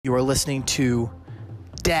You are listening to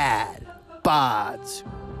Dad Bods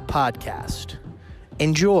Podcast.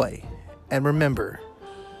 Enjoy and remember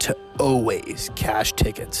to always cash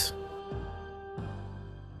tickets.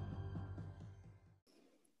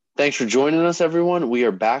 Thanks for joining us, everyone. We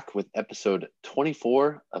are back with episode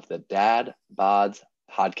 24 of the Dad Bods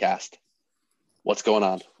Podcast. What's going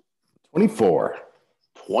on? 24.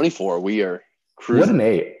 24. We are cruising.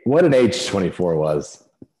 What an age 24 was.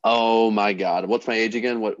 Oh my God. What's my age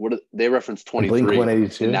again? What they referenced 23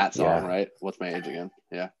 Blink-182? in that song, Yeah. right? What's my age again?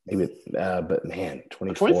 Yeah. Maybe, but man,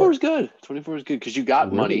 24. 24 is good. 24 is good because you got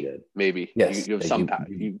Really money, good. maybe. Yes. You have some power.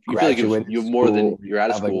 You feel like graduate you have more than school, you're out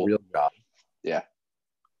of have, like, school. a real job. Yeah.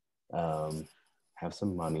 Have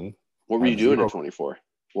some money. What were you have doing zero- at 24?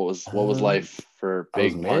 What was life for I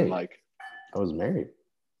was Big married. Pun like? I was married.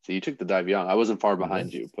 So you took the dive young. I wasn't far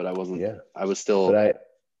behind you, but I wasn't. Yeah. I was still. But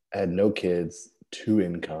I had no kids, 2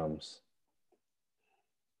 incomes.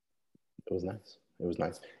 It was nice. It was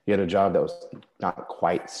nice. You had a job that was not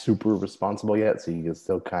quite super responsible yet, so you could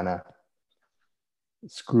still kind of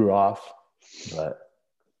screw off. But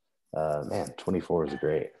man, 24 is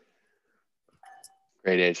great.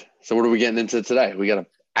 Great age. So what are we getting into today? We got an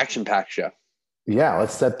action-packed show. Yeah,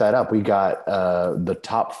 let's set that up. We got the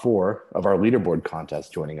top 4 of our leaderboard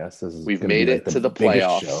contest joining us. We've made it to the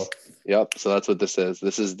biggest playoffs. show. Yep. So that's what this is.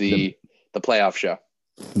 This is the playoff show.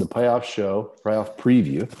 The playoff show, playoff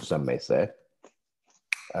preview, some may say.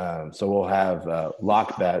 So we'll have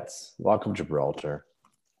lock bets, lock of Gibraltar.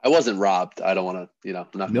 I wasn't robbed. I don't want to, I'm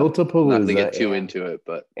not Miltapalooza. going to get too into it,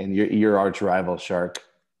 but and your arch rival Shark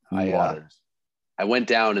Waters. I went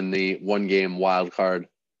down in the 1-game wild card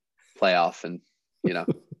playoff, and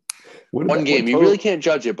one game. You really can't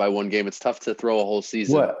judge it by 1 game. It's tough to throw a whole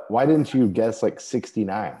season. What? Why didn't you guess like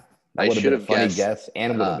 69? That would have been a funny guess,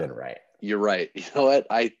 and it would have been right. You're right. You know what?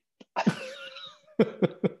 I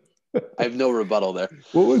have no rebuttal there.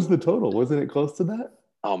 What was the total? Wasn't it close to that?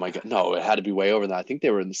 Oh my God. No, it had to be way over that. I think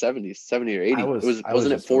they were in the 70s, 70 or 80.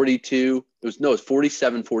 Wasn't it 42? It's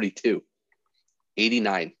 47, 42,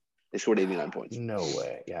 89. They scored 89 points. No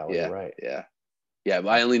way. Yeah, I was right. Yeah. But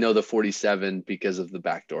I only know the 47 because of the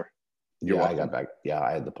back door. I got back. Yeah,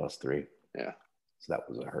 I had the +3. Yeah. So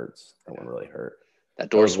that hurts. That one really hurt. That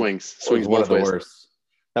door swings one of the ways. worst.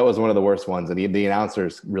 That was one of the worst ones, and the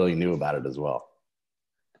announcers really knew about it as well.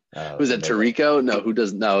 Who's that? Tirico? No, who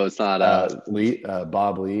doesn't? No, it's not.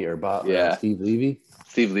 Bob Lee or Bob. Yeah. Steve Levy.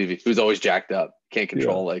 Steve Levy, who's always jacked up, can't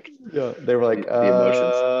control Yeah, they were like the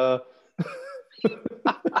emotions.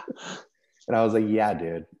 And I was like, "Yeah,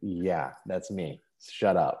 dude. Yeah, that's me.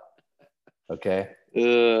 Shut up." Okay.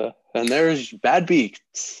 And there's Bad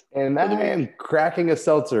Beats. And I am cracking a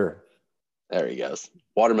seltzer. There he goes.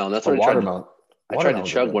 Watermelon. That's what I tried to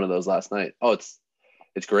chug one of those last night. Oh,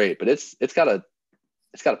 it's great, but it's got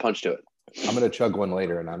a punch to it. I'm gonna chug one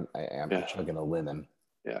later, and I'm chugging a lemon.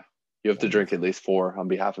 Yeah, you have to drink at least 4 on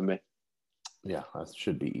behalf of me. Yeah, that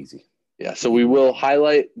should be easy. Yeah, so we will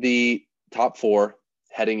highlight the top 4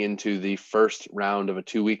 heading into the first round of a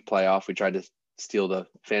 2-week playoff. We tried to steal the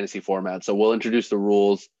fantasy format, so we'll introduce the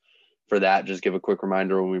rules for that. Just give a quick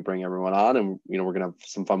reminder when we bring everyone on, and we're gonna have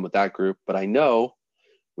some fun with that group. But I know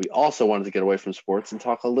we also wanted to get away from sports and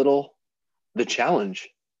talk a little the challenge.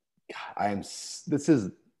 This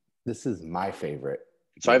is my favorite.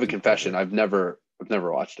 So I have a confession. I've never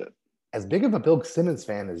watched it. As big of a Bill Simmons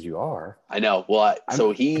fan as you are. I know. Well,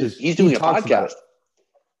 he's doing a podcast.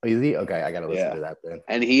 Is he? Okay, I got to listen to that then.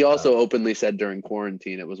 And he also openly said during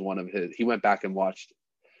quarantine it was one of his. He went back and watched.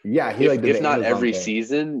 Yeah, if not every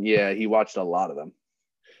season, he watched a lot of them.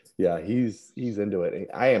 Yeah, he's into it.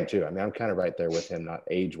 I am too. I mean, I'm kind of right there with him, not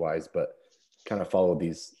age-wise, but kind of follow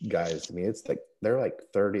these guys. I mean, it's like they're like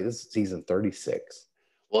 30. This is season 36.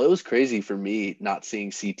 Well, it was crazy for me not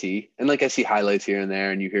seeing CT. And I see highlights here and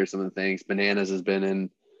there, and you hear some of the things. Bananas has been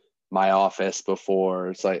in my office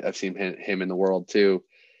before. So I've seen him in the world too.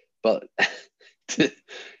 But to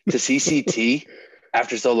see CT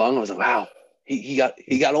after so long, I was like, wow, he got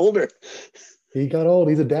older. He got old.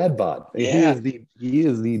 He's a dad bod. Yeah. He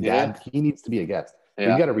is the dad. Yeah. He needs to be a guest.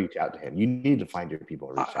 Yeah. You got to reach out to him. You need to find your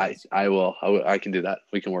people. I will. I can do that.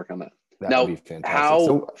 We can work on that. That would be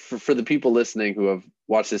fantastic. For the people listening who have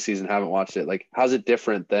watched this season, haven't watched it, how's it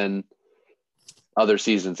different than other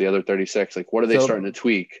seasons, the other 36? What are they starting to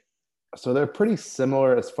tweak? So they're pretty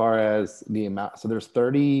similar as far as the amount. So there's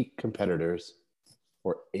 30 competitors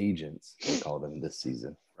or agents, they call them this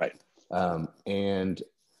season. Right. And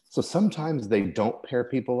so sometimes they don't pair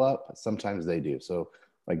people up. Sometimes they do. So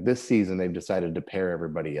this season, they've decided to pair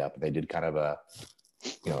everybody up. They did kind of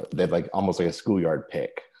they've almost like a schoolyard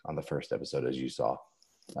pick on the first episode, as you saw.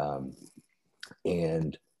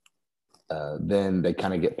 And then they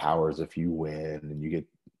kind of get powers if you win, and you get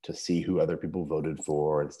to see who other people voted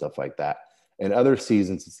for and stuff like that. In other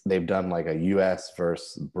seasons, they've done like a U.S.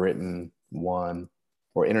 versus Britain one,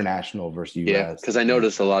 or international versus U.S. Yeah, because I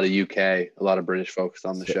noticed a lot of UK, a lot of British folks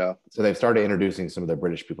on the show. So they've started introducing some of the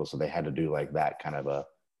British people, so they had to do like that kind of a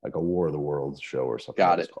War of the Worlds show or something.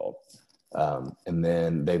 Got it. Called. And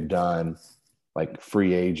then they've done like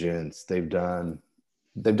free agents. They've done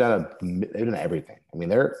everything. I mean,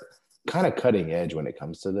 they're kind of cutting edge when it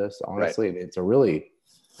comes to this. Honestly, right. It's a really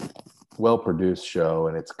well produced show,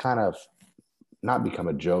 and it's kind of not become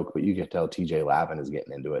a joke, but you can tell TJ Lavin is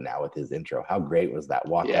getting into it now with his intro. How great was that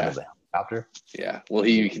walk out of the helicopter? Yeah. Well,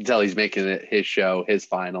 you can tell he's making it his show, his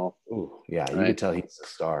final. Ooh, yeah. Right? You can tell he's a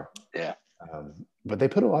star. Yeah. But they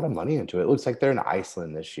put a lot of money into it. It looks like they're in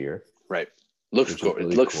Iceland this year. Right. Looks cool.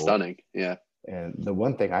 Really, it looks cool. Stunning. Yeah. And the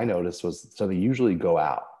one thing I noticed was, so they usually go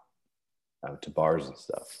out to bars and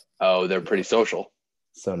stuff. Oh, they're pretty social.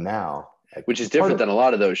 So now, which is different than a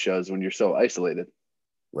lot of those shows when you're so isolated.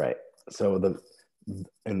 Right. So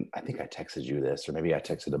and I think I texted you this, or maybe I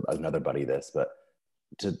texted another buddy this, but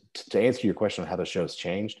to answer your question on how the show's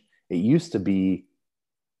changed, it used to be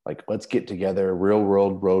like, let's get together, real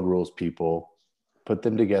world road rules people, put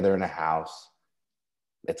them together in a house.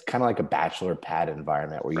 It's kind of like a bachelor pad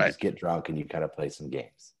environment where you just get drunk and you kind of play some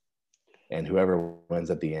games. And whoever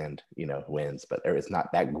wins at the end, wins, but it's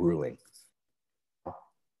not that grueling.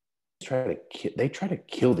 They try to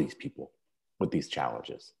kill these people with these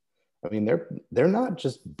challenges. I mean, they're not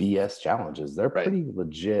just BS challenges. They're pretty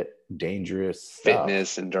legit, dangerous stuff.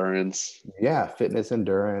 Fitness, endurance. Yeah, fitness,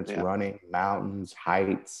 endurance, running, mountains,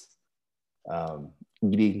 heights,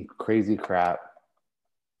 eating crazy crap.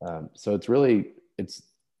 So it's really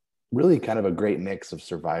kind of a great mix of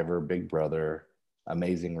Survivor, Big Brother,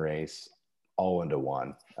 Amazing Race, all into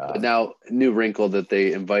one. But now, new wrinkle that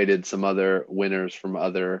they invited some other winners from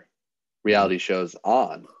other reality shows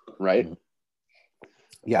on, right? Mm-hmm.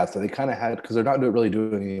 Yeah, so they kind of had, because they're not really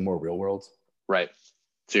doing any more Real Worlds. Right.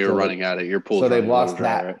 So you're running at it. Your pool. So they've lost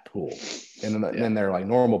that pool. And then they're like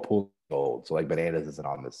normal pool gold. So like Bananas isn't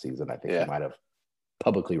on this season. I think he might have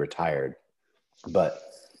publicly retired. But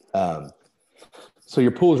so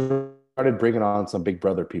your pools started bringing on some Big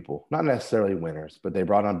Brother people. Not necessarily winners, but they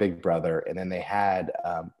brought on Big Brother. And then they had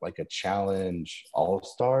like a Challenge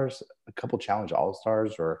All-Stars, a couple Challenge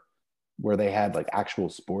All-Stars, or where they had like actual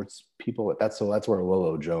sports people. That's where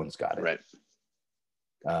Lolo Jones got it. Right.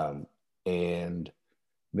 And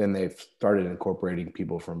then they've started incorporating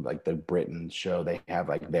people from like the Britain show. They have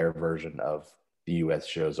like their version of the US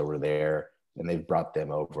shows over there, and they've brought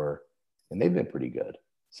them over, and they've been pretty good.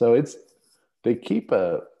 So they keep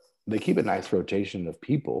a nice rotation of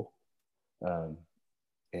people.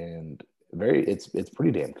 And it's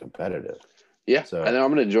pretty damn competitive. Yeah. So, and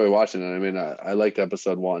I'm going to enjoy watching it. I mean, I liked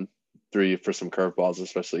episode 1 through for some curveballs,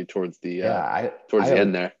 especially towards the the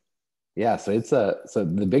end there. Yeah, so so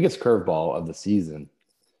the biggest curveball of the season,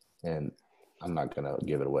 and I'm not gonna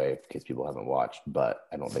give it away in case people haven't watched, but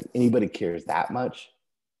I don't think anybody cares that much.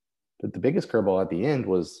 But the biggest curveball at the end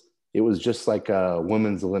was just like a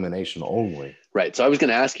women's elimination only. Right. So I was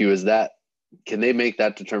gonna ask you, can they make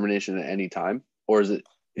that determination at any time, or is it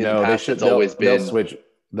they should?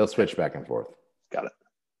 They'll switch back and forth. Got it.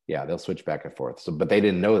 Yeah, they'll switch back and forth. So, but they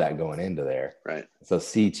didn't know that going into there. Right. So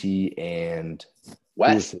CT and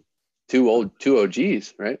West, two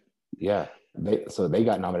OGs, right? Yeah. They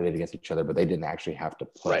got nominated against each other, but they didn't actually have to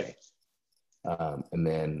play. Right. And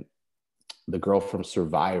then the girl from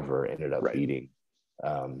Survivor ended up beating.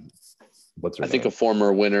 What's her name? I think a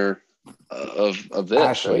former winner of this.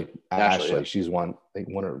 Ashley. Yeah. She's won. I think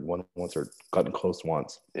won once or gotten close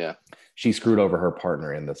once. Yeah. She screwed over her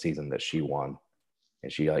partner in the season that she won.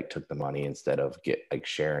 And she like took the money instead of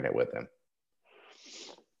sharing it with him.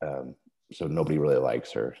 So nobody really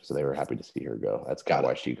likes her. So they were happy to see her go. That's kind of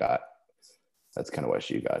why she got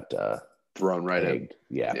thrown right in.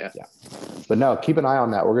 Yeah. But no, keep an eye on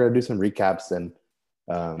that. We're gonna do some recaps and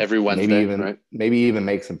every Wednesday, maybe even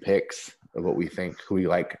make some picks of what we think, who we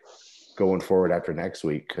like going forward after next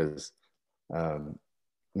week, because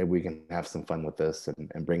maybe we can have some fun with this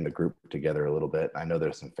and bring the group together a little bit. I know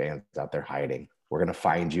there's some fans out there hiding. We're going to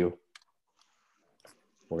find you.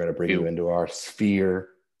 We're going to bring you into our sphere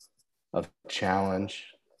of challenge.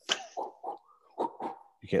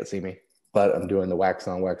 You can't see me, but I'm doing the wax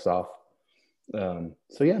on, wax off. So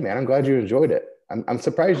yeah, man, I'm glad you enjoyed it. I'm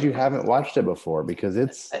surprised you haven't watched it before, because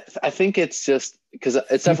I think it's just because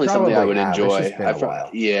it's definitely something I would enjoy.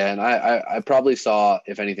 Yeah, and I probably saw,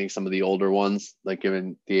 if anything, some of the older ones, like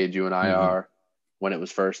given the age you and I are, when it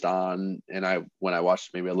was first on, and when I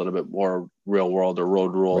watched maybe a little bit more Real World or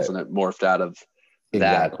Road Rules, Right. and it morphed out of that.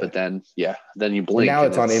 Exactly. But then then you And blink. now and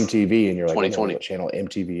it's on MTV, and you're like, I don't know 2020. what channel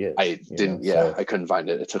MTV is. I didn't. So, I couldn't find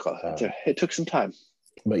it. It took some time.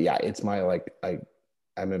 but yeah, it's my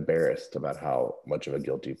I'm embarrassed about how much of a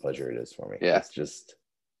guilty pleasure it is for me. Yeah. It's just,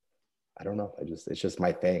 I don't know. It's just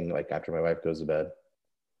my thing. Like after my wife goes to bed.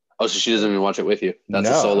 Oh, so she doesn't even watch it with you? That's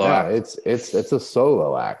a No, solo no, act. it's a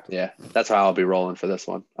solo act. Yeah, that's how I'll be rolling for this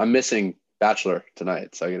one. I'm missing Bachelor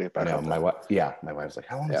tonight, so I gotta get back. I know up my wife. Yeah, my wife's like,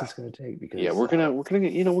 how long is Yeah. this going to take? Because Yeah, we're gonna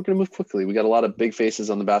move quickly. We got a lot of big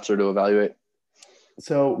faces on The Bachelor to evaluate.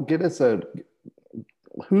 So give us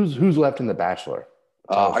who's left in The Bachelor?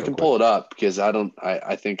 I can pull it up because I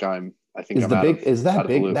think I'm Is I'm the out big of, is out that of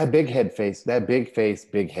the big loop. that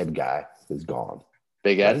big head guy is gone.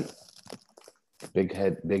 Big Ed.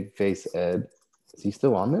 Right? Big face Ed. Is he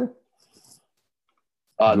still on there?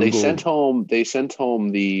 They Google- sent home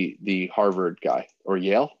the Harvard guy or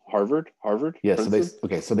Yale, Harvard. Yeah,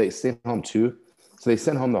 Princeton? so they sent home two. So they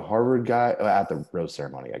sent home the Harvard guy at the rose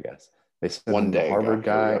ceremony, I guess. They sent One home the day ago. Harvard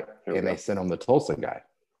Here we guy go. and they sent home the Tulsa guy.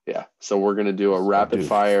 Yeah. So we're gonna do a rapid dude.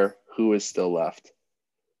 fire. Who is still left?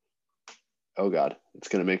 Oh God, it's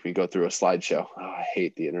gonna make me go through a slideshow. Oh, I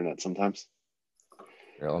hate the internet sometimes.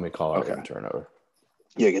 Here, let me call our Okay. intern over.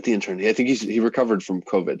 Yeah, get the intern. I think he recovered from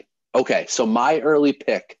COVID. Okay, so my early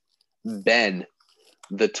pick, Ben,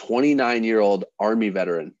 the 29-year-old Army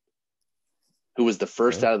veteran, who was the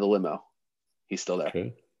first Okay. out of the limo. He's still there.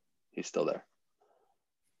 Okay. He's still there.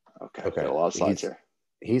 Okay. Okay. Got a lot of slides here.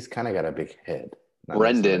 He's kind of got a big head. Not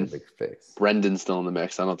Brendan. necessarily a big face. Brendan's still in the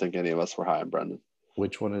mix. I don't think any of us were high on Brendan.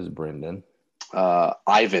 Which one is Brendan?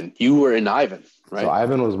 Ivan. You were in Ivan, right? So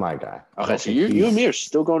Ivan was my guy. Okay, so you and me are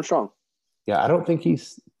still going strong. Yeah, I don't think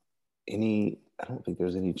there's any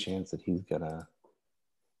chance that he's gonna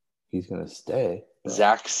stay.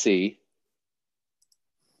 Zach C.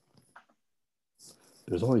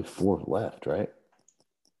 There's only 4 left, right?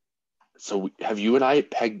 So have you and I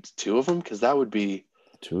pegged 2 of them? Because that would be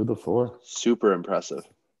 2 of the 4. super impressive.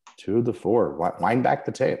 2 of the 4. Wind back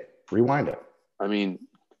the tape. Rewind it. I mean,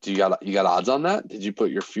 you got odds on that? Did you put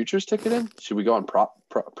your futures ticket in? Should we go on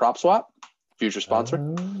prop swap? Future sponsor?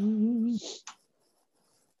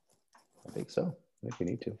 I think so. I think we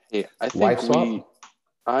need to. Yeah, I think Why swap?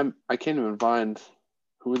 I can't even find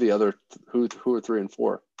who are the other who are 3 and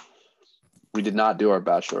 4. We did not do our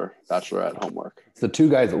bachelorette homework. It's the 2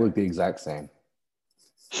 guys that look the exact same.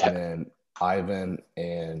 Yeah. And then Ivan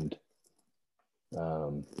and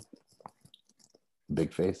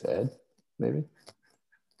Big Face Ed, maybe.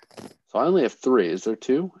 So I only have 3. Is there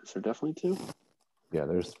 2? Is there definitely 2? Yeah,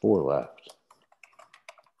 there's 4 left.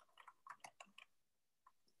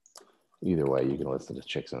 Either way, you can listen to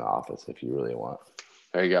Chicks in the Office if you really want.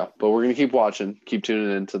 There you go. But we're gonna keep watching, keep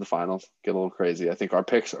tuning into the finals, get a little crazy. I think our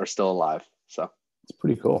picks are still alive. So It's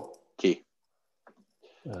pretty cool. key.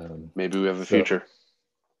 Maybe we have a so- future.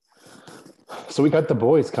 So we got the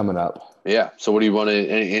boys coming up. Yeah. So what do you want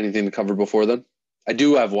anything to cover before then? I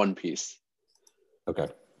do have one piece Okay.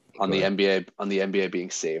 on Go the ahead. NBA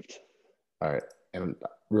being saved. All right. And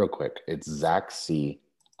real quick, it's Zach C,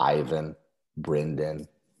 Ivan, Brendan,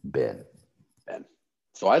 Ben.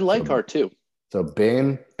 So I like our 2. So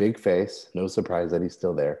Ben, big face. No surprise that he's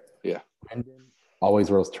still there. Yeah. Brendan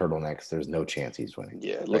always wears turtlenecks. There's no chance he's winning.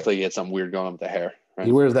 Yeah. It looked like he had something weird going on with the hair. Right?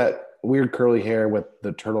 He wears that weird curly hair with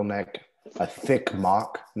the turtleneck, a thick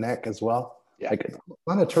mock neck as well. Yeah. Like it's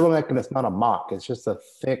not a turtleneck and it's not a mock. It's just a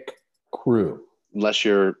thick crew. Unless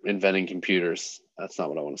you're inventing computers. That's not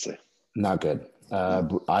what I want to say. Not good.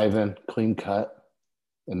 Ivan, clean cut.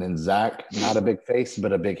 And then Zach, not a big face,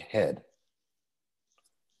 but a big head.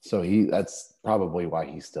 So that's probably why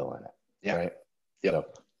he's still in it. Yeah. Right? Yep.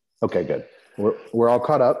 So, okay, good. We're all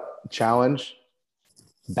caught up. Challenge,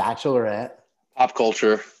 Bachelorette. Pop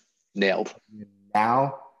culture nailed.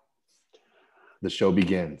 Now the show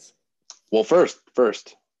begins. Well, first,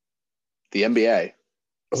 the NBA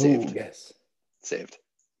saved. Oh, yes. Saved.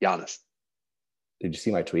 Giannis. Did you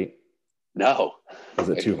see my tweet? No. Was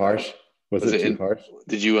it too harsh? Was it too harsh?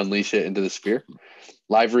 Did you unleash it into the sphere?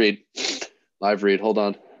 Live read. Hold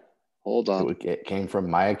on. It came from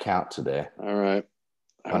my account today. All right.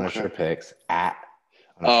 Punisher Picks at.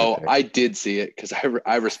 Oh, I did see it because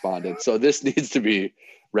I responded. So this needs to be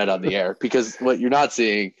read on the air because what you're not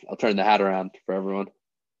seeing, I'll turn the hat around for everyone,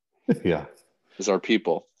 Yeah. is our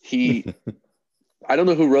people. I don't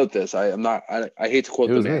know who wrote this. I hate to quote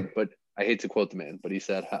It the was man, me. but he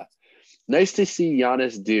said, nice to see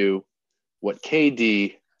Giannis do what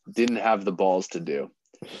KD didn't have the balls to do.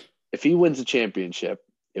 If he wins a championship,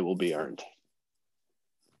 it will be earned.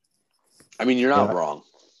 I mean, you're not wrong.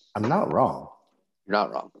 I'm not wrong. You're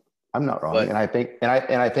not wrong. I'm not wrong. But and I think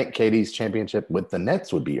KD's championship with the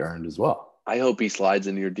Nets would be earned as well. I hope he slides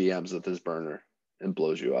into your DMs with his burner and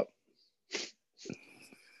blows you up.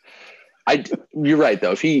 You're right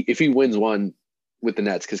though. If he wins one with the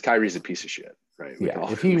Nets, because Kyrie's a piece of shit, right?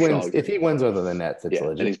 If he wins over the Nets, it's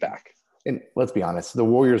legit. And he's back. And let's be honest, the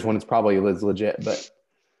Warriors one is probably as legit, but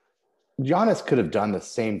Giannis could have done the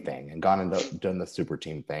same thing and gone and done the super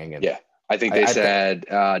team thing. And I think they said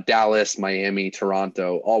Dallas, Miami,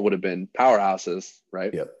 Toronto all would have been powerhouses,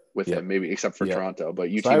 right? Yep. With him, maybe except for Toronto, but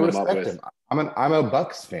you so team I him up with. Him. I'm a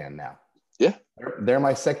Bucks fan now. Yeah, they're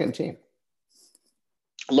my second team.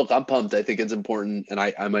 Look, I'm pumped. I think it's important, and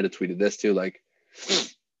I might have tweeted this too. Like,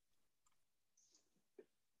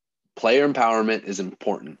 player empowerment is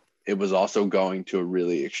important. It was also going to a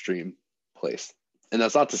really extreme place. And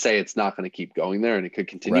that's not to say it's not going to keep going there and it could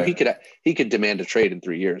continue. Right. He could demand a trade in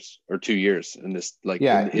 3 years or 2 years in this, like,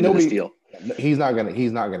 in this deal. He's not going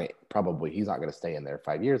to stay in there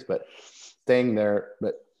 5 years, but staying there,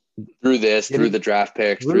 but through the draft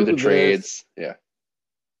picks, through the trades. Yeah.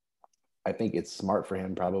 I think it's smart for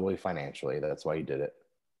him, probably financially. That's why he did it.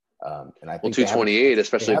 And I think 228,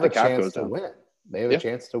 especially if the cap goes down. They have a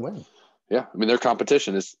chance to win. Yeah. I mean, their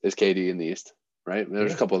competition is KD in the East. Right.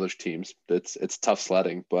 There's a couple other teams. It's tough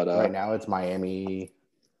sledding, but right now it's Miami,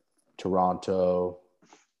 Toronto,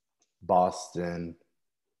 Boston,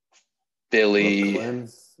 Philly,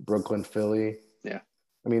 Brooklyn, Philly. Yeah.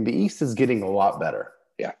 I mean, the East is getting a lot better.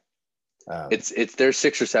 Yeah. It's there's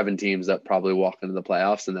 6 or 7 teams that probably walk into the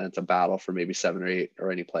playoffs, and then it's a battle for maybe 7 or 8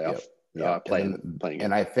 or any playoff playing.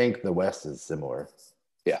 And I think the West is similar.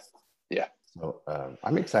 Yeah. Yeah. So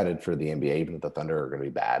I'm excited for the NBA, even if the Thunder are going to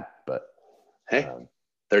be bad, but. Hey,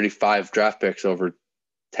 35 draft picks over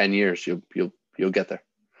 10 years. You'll get there.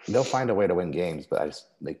 They'll find a way to win games, but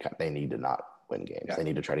they need to not win games. Yeah. They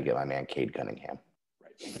need to try to get my man Cade Cunningham.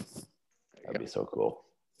 Right. That'd be so cool.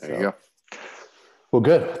 There you go. Well,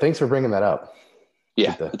 good. Thanks for bringing that up.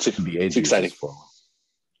 Yeah, it's exciting.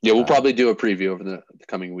 Yeah, we'll probably do a preview over the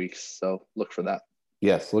coming weeks, so look for that.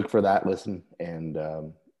 Yes, look for that. Listen, and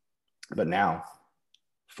but now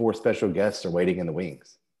 4 special guests are waiting in the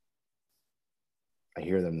wings. I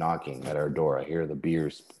hear them knocking at our door. I hear the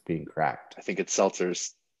beers being cracked. I think it's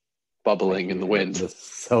seltzers bubbling in the wind. The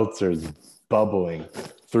seltzers bubbling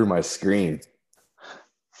through my screen.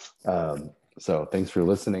 So thanks for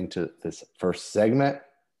listening to this first segment.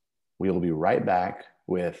 We will be right back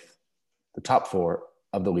with the top 4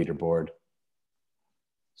 of the leaderboard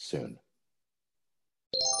soon.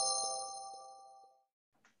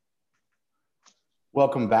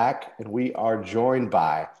 Welcome back, and we are joined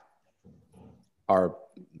by our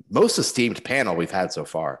most esteemed panel we've had so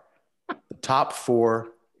far. The top 4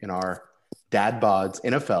 in our Dad Bods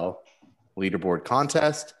NFL leaderboard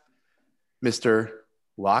contest. Mr.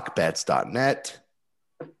 LockBets.net,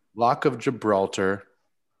 Lock of Gibraltar,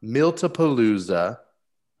 Miltapalooza,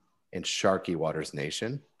 and Sharky Waters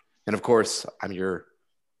Nation. And of course, I'm your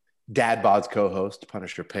Dad Bods co-host,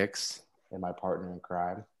 Punisher Picks, and my partner in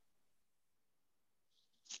crime,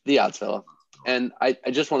 The Odds Fella. And I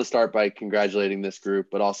just want to start by congratulating this group,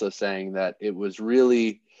 but also saying that it was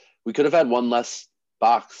really, we could have had one less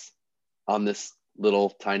box on this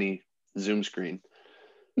little tiny Zoom screen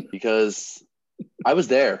because I was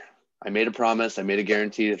there. I made a promise. I made a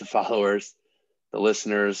guarantee to the followers, the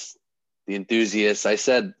listeners, the enthusiasts. I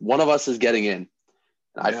said, one of us is getting in.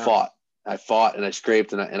 And I fought and I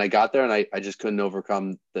scraped and I got there and I just couldn't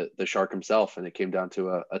overcome the shark himself. And it came down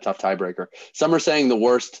to a tough tiebreaker. Some are saying the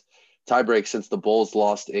worst tiebreak since the Bulls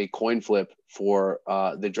lost a coin flip for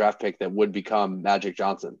the draft pick that would become Magic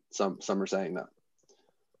Johnson. Some are saying that.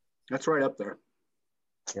 That's right up there.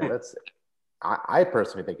 Yeah, I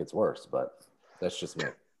personally think it's worse, but that's just me.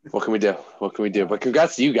 What can we do? But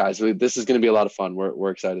congrats to you guys. This is going to be a lot of fun. We're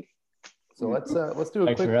excited. So let's do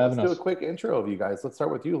a quick intro of you guys. Let's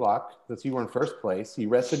start with you, Locke. Since you were in first place, you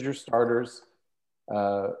rested your starters.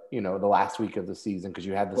 The last week of the season because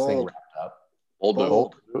you had this thing wrapped up.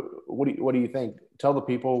 Bold. What do you think? Tell the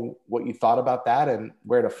people what you thought about that and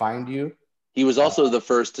where to find you. He was also the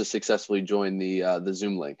first to successfully join the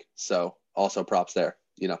Zoom link, so also props there.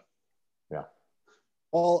 Yeah.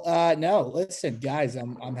 Well, no. Listen, guys,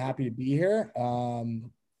 I'm happy to be here.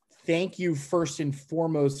 Thank you first and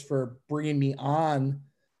foremost for bringing me on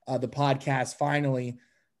the podcast. Finally,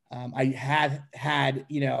 I have had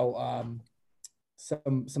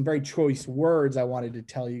some very choice words I wanted to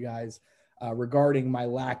tell you guys regarding my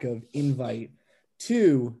lack of invite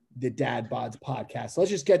to the Dad Bods podcast. So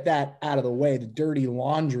let's just get that out of the way, the dirty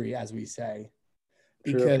laundry, as we say,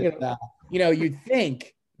 because you'd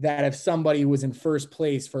think that if somebody was in first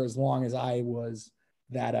place for as long as I was,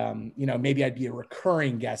 that maybe I'd be a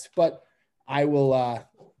recurring guest. But I will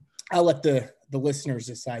I'll let the listeners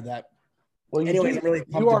decide that. Well, anyways, I'm really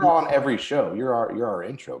you are on every show. You're our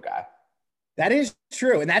intro guy. That is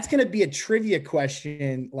true. And that's going to be a trivia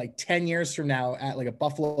question like 10 years from now at like a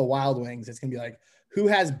Buffalo Wild Wings. It's going to be like, who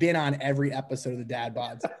has been on every episode of the Dad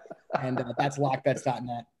Bods? And that's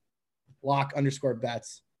lockbets.net.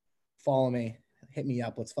 Lock_bets. Follow me. Hit me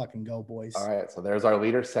up. Let's fucking go, boys. All right. So there's our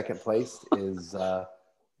leader. Second place is the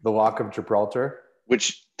Lock of Gibraltar.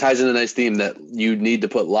 Which ties in a nice theme that you need to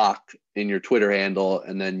put lock in your Twitter handle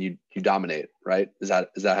and then you dominate, right? Is that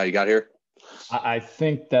how you got here? I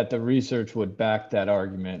think that the research would back that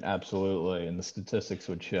argument, absolutely, and the statistics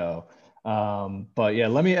would show. But yeah,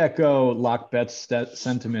 let me echo Lockbet's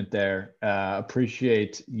sentiment there.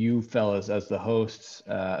 Appreciate you fellas as the hosts,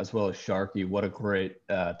 as well as Sharky. What a great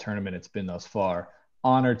tournament it's been thus far.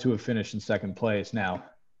 Honored to have finished in second place. Now,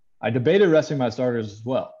 I debated resting my starters as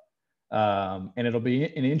well. And it'll be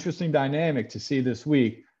an interesting dynamic to see this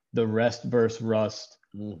week, the rest versus rust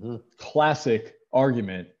classic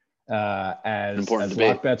argument. As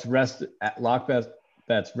Lockbets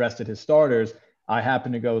rested his starters, I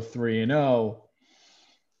happen to go 3-0.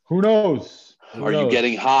 Who knows? Are you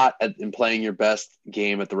getting hot in playing your best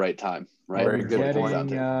game at the right time? Right. Very good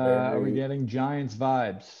point. Are we getting Giants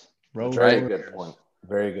vibes? Very good point.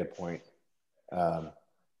 Very good point.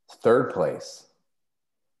 Third place,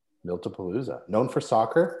 Miltapalooza, known for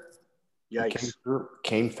soccer. Yikes!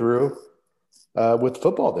 Came through with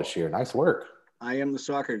football this year. Nice work. I am the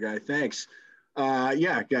soccer guy. Thanks.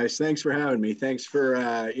 Yeah, guys, thanks for having me. Thanks for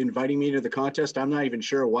inviting me to the contest. I'm not even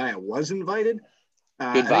sure why I was invited.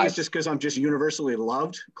 I think it's just because I'm just universally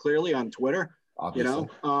loved, clearly, on Twitter. Obviously.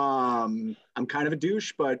 I'm kind of a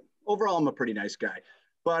douche, but overall, I'm a pretty nice guy.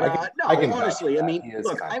 But honestly, I mean,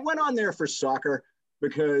 look, I went on there for soccer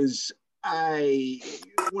because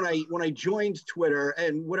when I joined Twitter,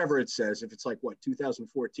 and whatever it says, if it's like,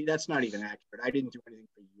 2014, that's not even accurate. I didn't do anything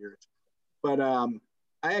for years. But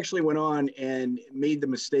I actually went on and made the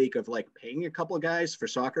mistake of like paying a couple of guys for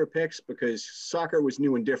soccer picks because soccer was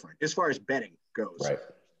new and different as far as betting goes. Right.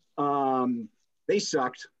 They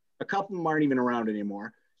sucked. A couple of them aren't even around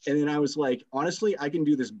anymore. And then I was like, honestly, I can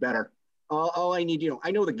do this better. All I need,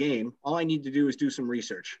 I know the game. All I need to do is do some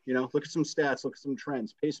research, look at some stats, look at some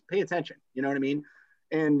trends, pay attention. You know what I mean?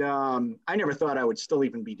 And I never thought I would still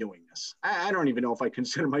even be doing this. I don't even know if I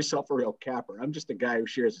consider myself a real capper. I'm just a guy who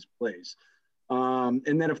shares his plays.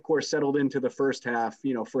 And then, of course, settled into the first half,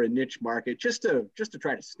 for a niche market, just to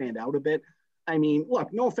try to stand out a bit. I mean,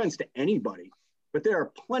 look, no offense to anybody, but there are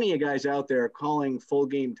plenty of guys out there calling full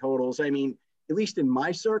game totals. I mean, at least in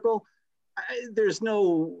my circle, there's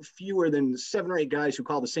no fewer than 7 or 8 guys who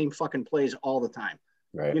call the same fucking plays all the time,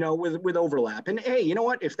 right? With overlap. And hey, you know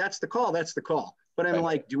what? If that's the call, that's the call. But I'm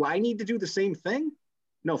like, do I need to do the same thing?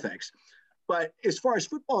 No, thanks. But as far as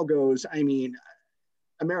football goes, I mean,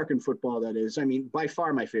 American football, that is, I mean, by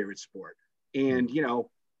far my favorite sport. And,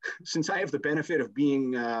 since I have the benefit of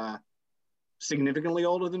being significantly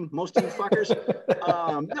older than most of you fuckers,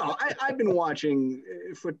 I've been watching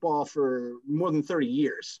football for more than 30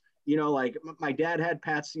 years. Like my dad had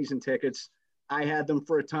Pats season tickets. I had them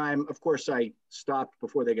for a time. Of course, I stopped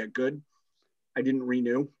before they got good. I didn't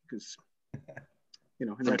renew because,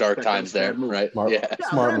 some dark times there, right?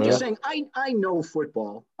 Smart. I'm just saying, I know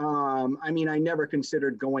football. I mean, I never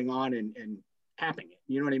considered going on and tapping it.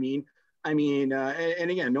 You know what I mean? I mean,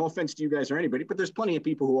 and again, no offense to you guys or anybody, but there's plenty of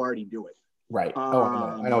people who already do it. Right.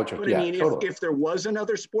 I know what you're. But I mean, totally. if there was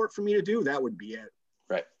another sport for me to do, that would be it.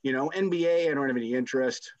 Right. NBA, I don't have any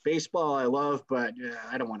interest. Baseball, I love, but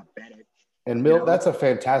I don't want to bet it. And Milt, that's a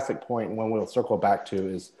fantastic point. And when we'll circle back to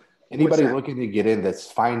is anybody looking to get in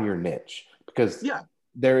that's find your niche, because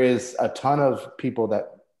there is a ton of people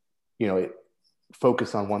that,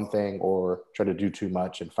 focus on one thing or try to do too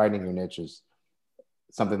much, and finding your niche is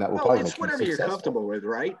something that will probably make you successful. It's whatever you're comfortable with,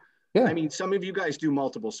 right? Yeah. I mean, some of you guys do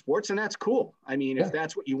multiple sports, and that's cool. I mean, if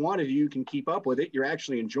that's what you want to do, you can keep up with it. You're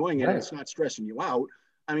actually enjoying it, and it's not stressing you out.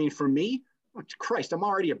 I mean, for me, Christ, I'm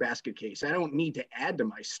already a basket case. I don't need to add to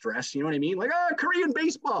my stress. You know what I mean? Like, Korean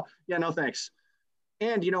baseball. Yeah, no thanks.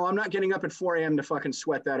 And, I'm not getting up at 4 a.m. to fucking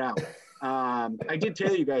sweat that out. I did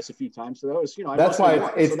tell you guys a few times, so that was, that's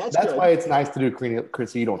why it's nice to do clean,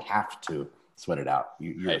 so you don't have to sweat it out.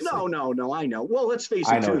 No, I know. Well, let's face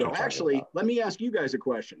it too, though. Actually, let me ask you guys a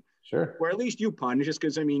question. Sure. Or at least you, Pun, just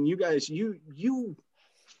because, I mean, you guys, you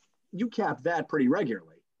capped that pretty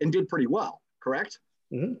regularly and did pretty well, correct?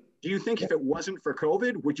 Mm-hmm. Do you think if it wasn't for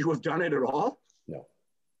COVID, would you have done it at all?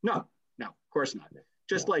 No, of course not.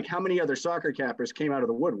 just like how many other soccer cappers came out of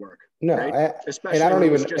the woodwork. No, right? and I don't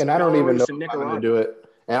even know if and I'm going to do it.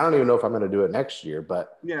 And I don't even know if I'm going to do it next year.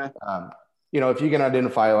 But if you can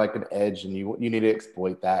identify like an edge and you need to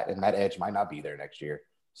exploit that, and that edge might not be there next year.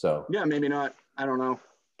 So yeah, maybe not. I don't know.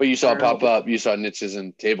 But you saw it pop up. You saw niches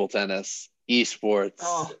in table tennis, esports,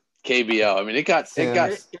 KBO. I mean, it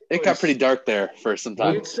got pretty dark there for some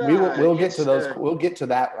time. We'll get to those. We'll get to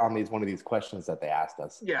that on one of these questions that they asked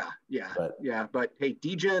us. But hey,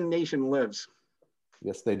 DGen Nation lives.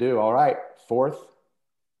 Yes, they do. All right, 4th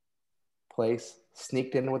place,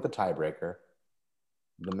 sneaked in with the tiebreaker.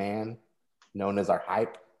 The man known as our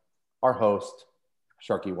hype, our host,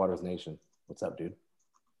 Sharky Waters Nation. What's up, dude?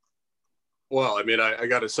 Well, I mean, I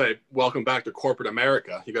got to say, welcome back to corporate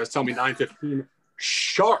America. You guys tell me 9:15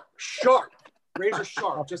 sharp, razor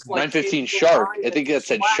sharp, just like 9:15 shark. I think that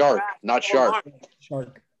said shark, not shark.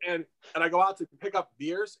 Shark. And I go out to pick up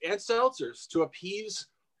beers and seltzers to appease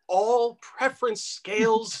all preference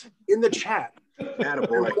scales in the chat.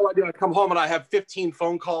 Attaboy. I come home and I have 15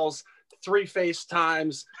 phone calls, 3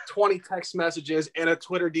 FaceTimes, 20 text messages, and a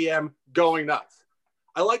Twitter DM going nuts.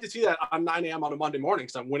 I like to see that on 9 a.m. on a Monday morning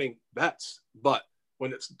because I'm winning bets. But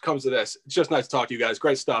when it comes to this, it's just nice to talk to you guys.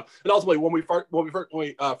 Great stuff. And ultimately, when we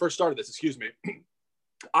first started this,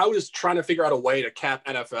 I was trying to figure out a way to cap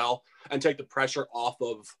NFL and take the pressure off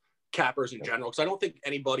of cappers in general, because I don't think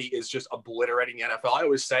anybody is just obliterating the NFL. I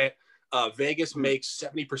always say it. Vegas makes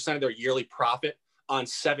 70% of their yearly profit on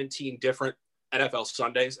 17 different NFL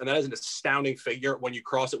Sundays. And that is an astounding figure when you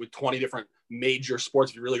cross it with 20 different major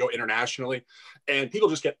sports, if you really go internationally. And people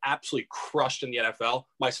just get absolutely crushed in the NFL,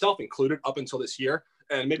 myself included, up until this year.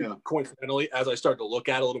 And maybe coincidentally, as I started to look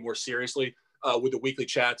at it a little more seriously with the weekly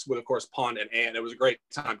chats with, of course, Pond and Ann, it was a great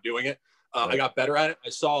time doing it. I got better at it. I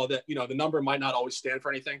saw that, the number might not always stand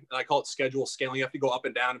for anything. And I call it schedule scaling. You have to go up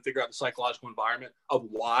and down and figure out the psychological environment of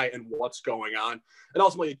why and what's going on. And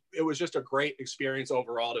ultimately, it was just a great experience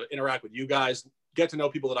overall to interact with you guys, get to know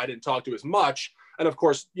people that I didn't talk to as much. And of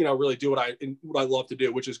course, really do what I love to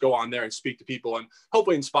do, which is go on there and speak to people and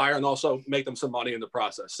hopefully inspire and also make them some money in the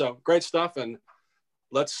process. So great stuff. And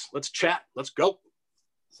let's chat. Let's go.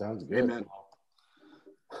 Sounds good. Amen.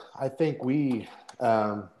 I think we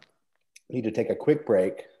need to take a quick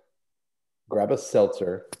break, grab a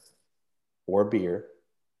seltzer or beer.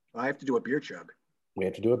 I have to do a beer chug. We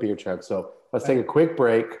have to do a beer chug. So let's take a quick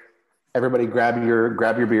break. Everybody grab your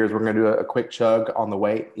beers. We're going to do a quick chug on the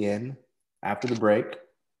way in after the break.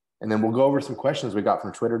 And then we'll go over some questions we got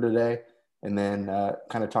from Twitter today, and then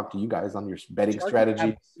kind of talk to you guys on your betting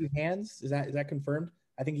strategy. 2 hands? Is that confirmed?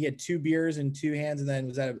 I think he had 2 beers in 2 hands, and then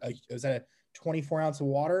was that a 24 ounce of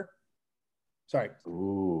water? Sorry.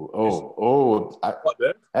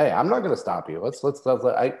 Hey, I'm not going to stop you. Let's.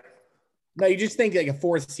 No, you just think like a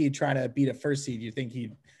 4th seed trying to beat a 1st seed. You think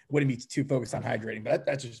he wouldn't be too focused on hydrating, but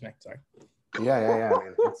that's just me. Sorry. Yeah. I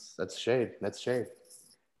mean, that's shade. That's shade.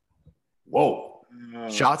 Whoa.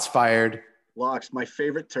 Shots fired. Locks, my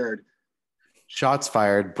favorite turd. Shots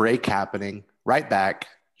fired. Break happening. Right back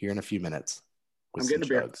here in a few minutes. I'm getting a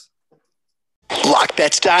beer.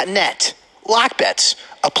 LockBets.net. LockBets,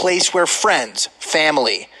 a place where friends,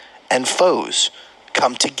 family, and foes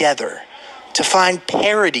come together to find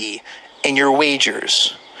parity in your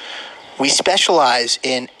wagers. We specialize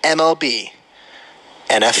in MLB,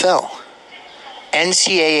 NFL,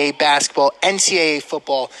 NCAA basketball, NCAA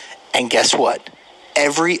football, and guess what?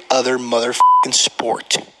 Every other motherfucking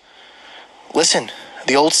sport. Listen,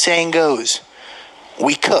 the old saying goes,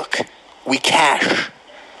 we cook, we cash,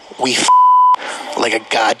 we like a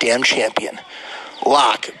goddamn champion.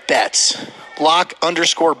 Lock bets.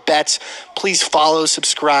 Lock_bets. Please follow,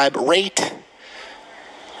 subscribe, rate,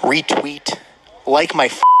 retweet, like my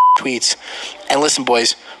tweets. And listen,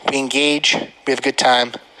 boys, we engage, we have a good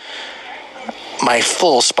time. My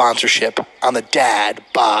full sponsorship on the Dad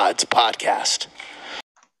Bods podcast.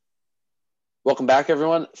 Welcome back,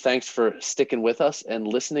 everyone. Thanks for sticking with us and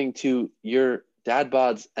listening to your Dad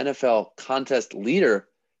Bods NFL contest leader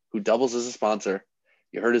who doubles as a sponsor.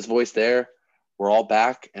 You heard his voice there. We're all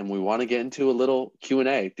back, and we want to get into a little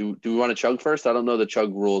Q&A. Do we want to chug first? I don't know the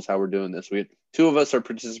chug rules, how we're doing this. 2 of us are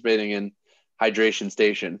participating in Hydration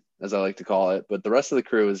Station, as I like to call it, but the rest of the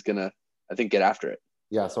crew is going to, I think, get after it.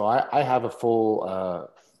 Yeah, so I have a full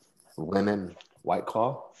lemon White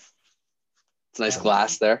Claw. It's a nice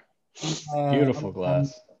glass there. Beautiful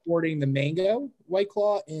glass. I'm sporting the mango White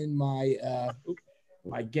Claw in my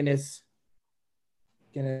my Guinness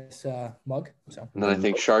mug. So. And then I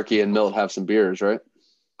think Sharky and Milt have some beers, right?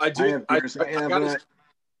 I do. I have a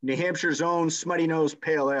New Hampshire's own Smutty Nose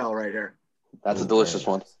Pale Ale right here. That's a delicious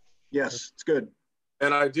one. Yes, it's good.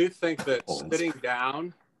 And I do think that sitting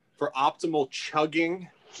down for optimal chugging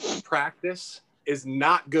practice is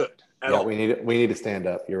not good at all. We need to stand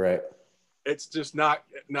up. You're right. It's just not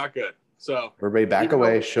good. So Everybody back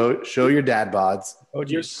away. Show your dad bods.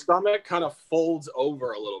 Your stomach kind of folds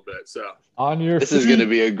over a little bit. So this is going to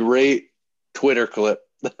be a great Twitter clip,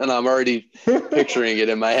 and I'm already picturing it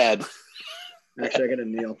in my head. Actually, I got to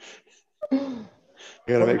kneel.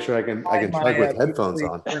 I gotta make sure I can chug with headphones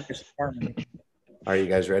on. Are you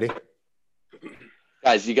guys ready?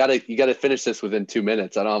 Guys, you gotta finish this within 2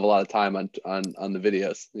 minutes. I don't have a lot of time on the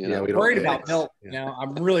videos. You know? I'm worried about Milt. Now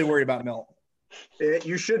I'm really worried about Milt.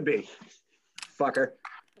 You should be, fucker.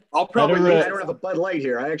 I'll probably. I don't have a Bud Light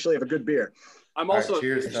here. I actually have a good beer. I'm also. Right,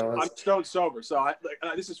 cheers, I'm stone sober, so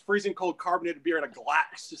this is freezing cold carbonated beer in a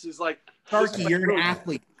glass. This is like. Starkey, you're an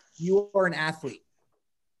athlete. You are an athlete.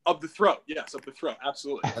 Of the throat, yes, of the throat,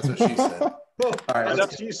 absolutely. That's what she said. All right,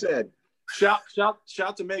 that's what she said. Shout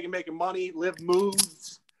to Megan making money, Live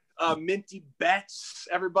Moves, Minty Bets,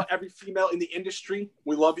 every female in the industry.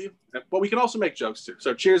 We love you, but we can also make jokes too.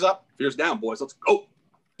 So cheers up, fears down, boys. Let's go.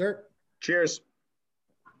 Sure. Cheers.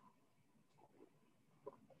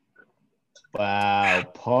 Wow,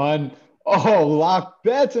 pun. Oh, lock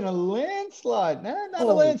bets in a landslide. No, not a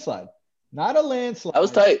landslide. Not a landslide. That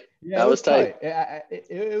was tight. Yeah, that was tight.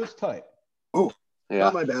 It was tight. Oh, yeah.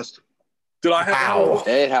 Not my best. Did I have?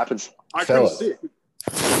 It happens. I couldn't see it.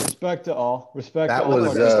 Respect to all. Respect that to all.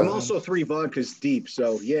 Was, I'm also 3 vodkas deep,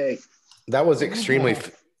 so yay. That was extremely.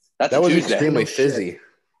 That's that was Tuesday. extremely fizzy.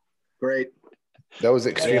 Great. That was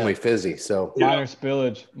extremely fizzy. So minor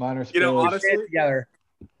spillage. You know, honestly, together.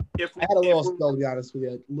 I had a little spill, to be honest with you,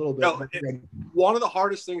 a little bit. No, one of the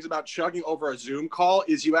hardest things about chugging over a Zoom call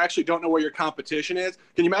is you actually don't know where your competition is.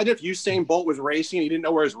 Can you imagine if Usain Bolt was racing and he didn't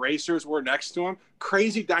know where his racers were next to him?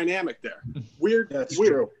 Crazy dynamic there. Weird. That's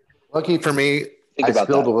weird. true. lucky for me, I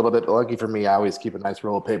spilled a little bit. Lucky for me, I always keep a nice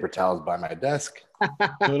roll of paper towels by my desk.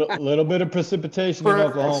 little bit of precipitation in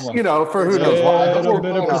Oklahoma. You know, for who knows why. A little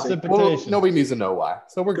bit of precipitation. Nobody needs to know why.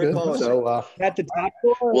 So we're good. So at the top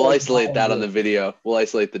floor, we'll isolate that on the video. We'll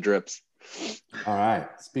isolate the drips. All right.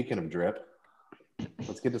 Speaking of drip,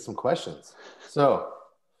 let's get to some questions. So,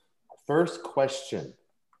 first question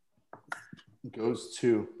goes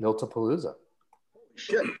to Miltapalooza.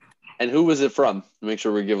 Shit. And who was it from? Make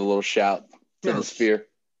sure we give a little shout to the sphere.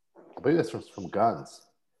 I believe this was from Guns.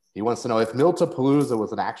 He wants to know if Miltapalooza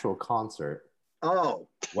was an actual concert. Oh,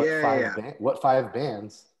 what five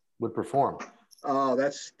bands would perform? Oh,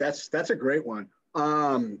 that's a great one.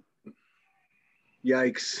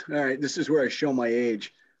 Yikes. All right, this is where I show my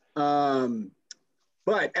age.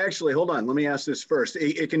 But actually, hold on. Let me ask this first.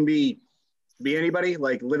 It can be anybody,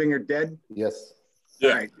 like living or dead? Yes. Yeah.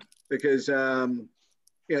 All right. Because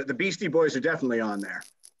the Beastie Boys are definitely on there.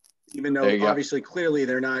 Even though obviously clearly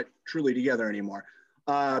they're not truly together anymore.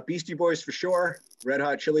 Beastie Boys for sure. Red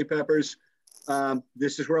Hot Chili Peppers.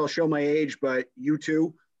 This is where I'll show my age, but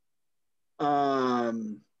U2.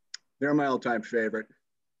 They're my all-time favorite.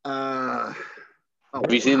 Have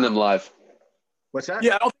you seen them live? What's that?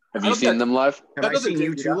 Yeah. Have you seen them live? Have I seen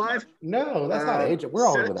U2 live? No, that's not age. We're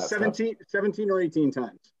all over that 17 or 18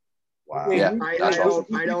 times. Wow. Yeah,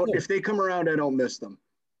 I don't. If they come around, I don't miss them.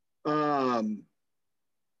 Wow.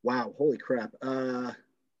 Holy crap.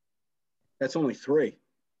 That's only 3.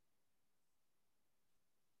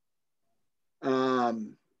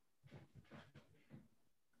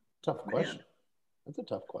 Tough question. That's a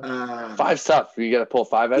tough question. 5's tough. You got to pull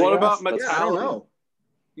 5 out of What your about ass? Metallica? I don't know.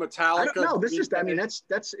 Metallica. I don't know. This is. I mean, that's.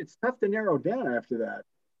 It's tough to narrow down after that.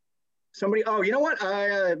 Somebody. Oh, you know what?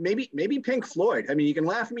 Maybe Pink Floyd. I mean, you can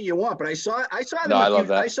laugh at me you want, but I saw them. No, I love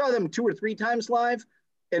that. I saw them 2 or 3 times live,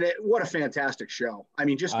 and what a fantastic show. I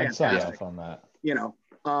mean, just fantastic. I'd sign off on that. You know,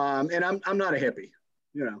 and I'm not a hippie.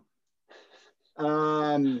 You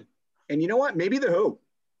know, and you know what? Maybe the Who.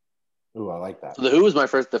 Ooh, I like that. So the Who was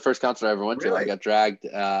the first concert I ever went to. Really? I got dragged.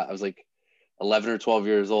 I was like 11 or 12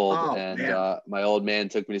 years old, Man. my old man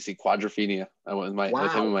took me to see Quadrophenia. I went with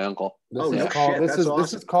with him and my uncle. This Oh, is no called. shit. This That's is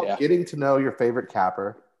awesome. called getting to know your favorite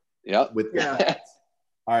capper. Yep. With Yeah.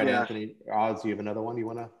 All right, Yeah. Anthony. Oz, you have another one you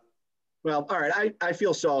want to? Well, all right. I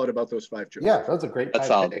feel solid about those 5 choices. Yeah, those are great. That's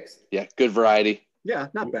 5 solid. picks. Yeah, good variety. Yeah,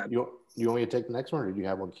 not bad. You want me to take the next one, or do you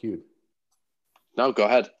have one queued? No, go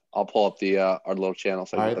ahead. I'll pull up the our little channel.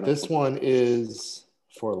 So All right, this one is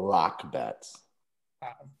for lock bets.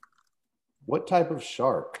 What type of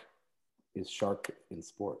shark is shark in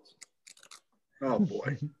sports? Oh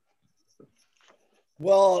boy.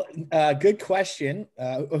 Well, good question.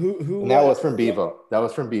 Who? And that was from Bevo. That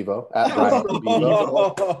was from Bevo. At Brian from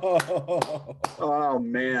Bevo. Oh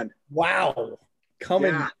man. Wow.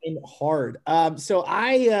 coming in hard. So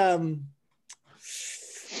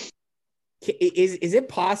is it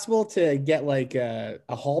possible to get like a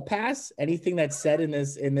hall pass? Anything that's said in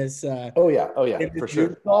this Oh yeah, for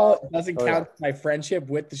sure. Call doesn't count my friendship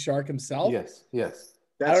with the shark himself. Yes.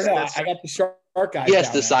 I don't know. I got the shark guy. He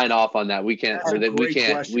has to sign off on that. We can't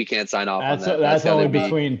sign off on that. That's only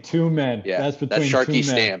between two men. Yeah, that's between that's Sharky two men.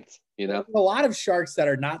 stamped. You know, there's a lot of sharks that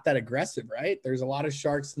are not that aggressive, right? There's a lot of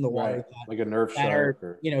sharks in the water that, like a Nerf shark,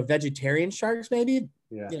 or vegetarian sharks, maybe.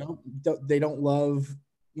 Yeah. They don't love.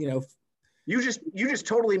 You just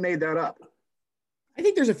totally made that up. I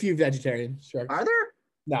think there's a few vegetarian sharks. Are there?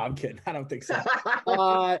 No, I'm kidding. I don't think so.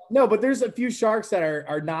 No, but there's a few sharks that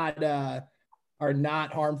are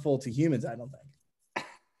not harmful to humans. I don't think.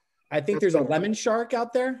 I think there's a lemon shark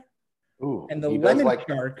out there. Ooh, and the lemon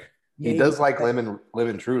shark. He does like lemon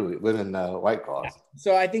White Claws. Yeah.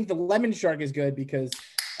 So I think the lemon shark is good because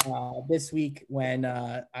this week when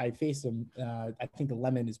I face him, I think the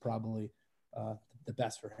lemon is probably the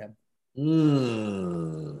best for him.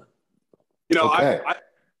 Okay.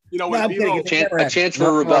 When Bevo, a chance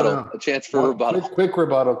for rebuttal. A chance for rebuttal. Quick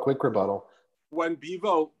rebuttal. When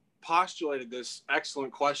Bevo postulated this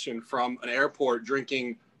excellent question from an airport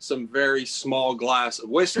drinking some very small glass of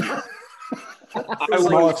whiskey. I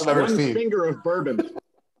was one finger of bourbon.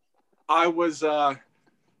 I was in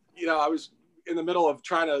the middle of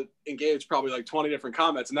trying to engage probably like 20 different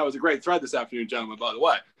comments, and that was a great thread this afternoon, gentlemen, by the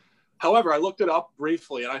way. However, I looked it up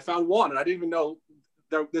briefly, and I found one, and I didn't even know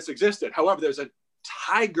that this existed. However, there's a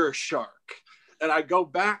tiger shark, and I go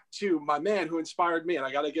back to my man who inspired me, and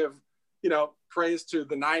I got to give, praise to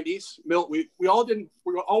the 90s. Milt, we all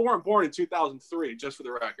weren't born in 2003, just for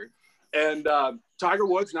the record. And Tiger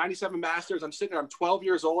Woods, 97 Masters. I'm sitting there. I'm 12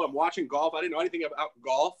 years old. I'm watching golf. I didn't know anything about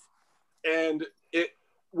golf. And it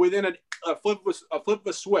within a flip of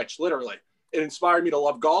a switch, literally, it inspired me to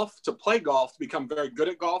love golf, to play golf, to become very good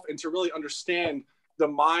at golf, and to really understand the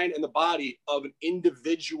mind and the body of an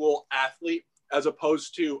individual athlete as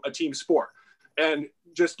opposed to a team sport. And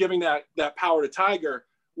just giving that power to Tiger,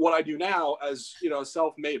 what I do now as a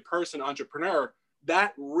self-made person, entrepreneur,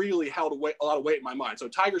 that really held a lot of weight in my mind. So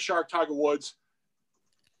Tiger Shark, Tiger Woods,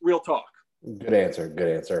 real talk. Good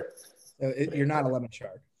answer. So you're not a lemon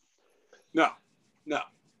shark. No.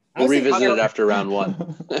 We'll revisit it after round one.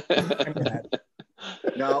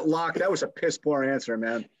 No, Locke, that was a piss poor answer,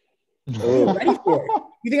 man. Ready for it.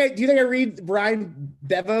 Do you think I read Brian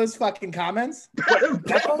Bevo's fucking comments? Bevo?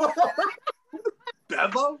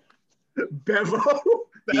 Bevo.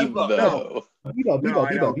 Bevo.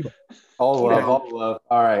 All love.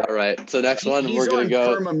 All right. So next one, He's we're gonna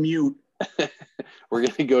go. Perma-mute. We're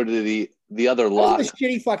gonna go to the other lock. That's a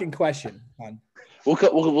shitty fucking question, hon.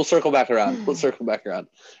 We'll circle back around.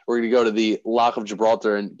 We're gonna go to the Lock of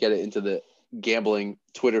Gibraltar and get it into the gambling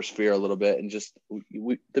Twitter sphere a little bit, and just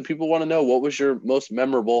the people want to know, what was your most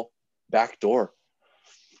memorable backdoor?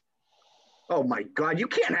 Oh my God! You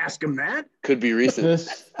can't ask him that. Could be recent.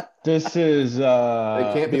 This is. It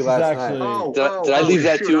can't be last actually, night. Did I leave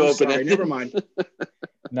that too open? Never mind.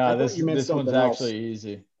 No, this one's actually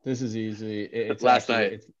easy. This is easy. It's last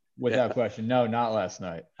night. It's without question. No, not last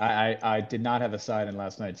night. I did not have a side in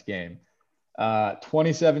last night's game.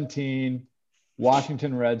 2017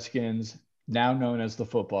 Washington Redskins, now known as the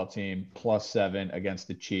football team, +7 against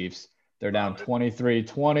the Chiefs. They're down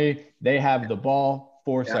 23-20. They have the ball,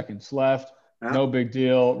 4 seconds left. No big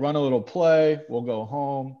deal. Run a little play. We'll go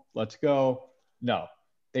home. Let's go. No.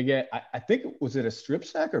 They get, I think, was it a strip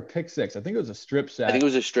sack or pick six? I think it was a strip sack. I think it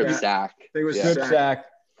was a strip sack. Strip sack.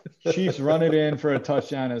 Chiefs run it in for a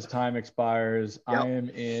touchdown as time expires. Yep. I am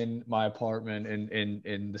in my apartment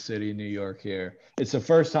in the city of New York here. It's the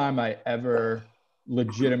first time I ever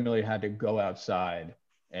legitimately had to go outside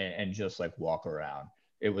and just like walk around.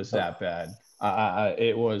 It was that bad.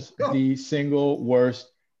 It was the single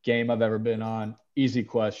worst game I've ever been on. Easy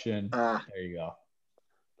question. There you go.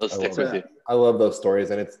 Let's stick with you. I love those stories,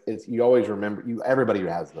 and it's you always remember everybody who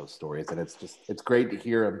has those stories, and it's great to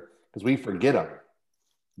hear them because we forget them,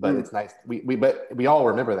 but it's nice. We all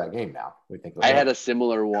remember that game now. We think I had a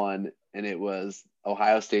similar one, and it was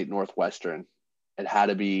Ohio State Northwestern. It had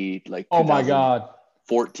to be like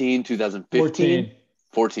 2015,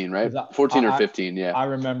 14, right? 14 or 15, yeah. I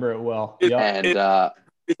remember it well. Is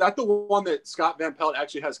that the one that Scott Van Pelt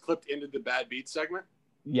actually has clipped into the Bad Beats segment?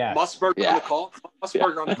 Yeah. Musburger on the call.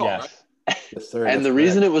 Musburger on the call, right? Yes, sir. And the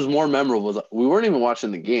reason it was more memorable was we weren't even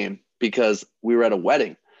watching the game because we were at a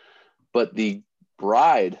wedding, but the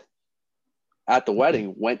bride at the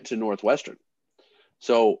wedding went to Northwestern.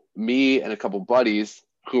 So me and a couple buddies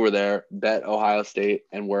who were there bet Ohio State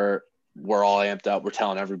and were we're all amped up. We're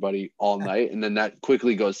telling everybody all night. And then that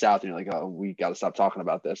quickly goes south and you're like, oh, we got to stop talking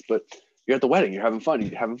about this. But you're at the wedding. You're having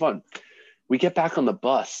fun. We get back on the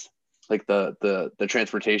bus, like the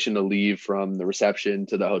transportation to leave from the reception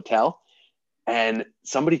to the hotel. And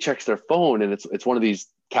somebody checks their phone, and it's one of these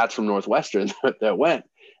cats from Northwestern that went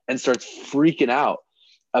and starts freaking out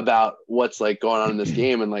about what's like going on in this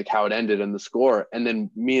game and like how it ended and the score. And then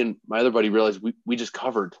me and my other buddy realized we just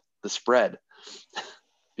covered the spread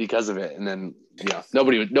because of it. And then,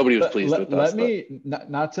 nobody was pleased with us. Let me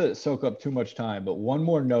not to soak up too much time, but one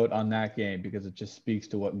more note on that game, because it just speaks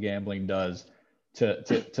to what gambling does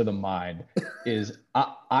to the mind, is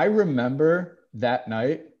I remember that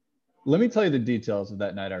night. Let me tell you the details of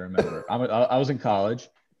that night. I remember I was in college.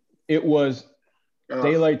 It was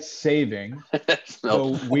daylight saving.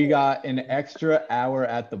 So we got an extra hour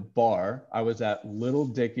at the bar. I was at Little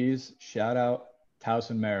Dickie's, shout out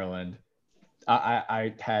Towson, Maryland.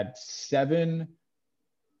 I had 7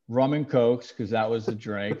 rum and cokes because that was the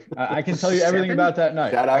drink. I can tell you everything about that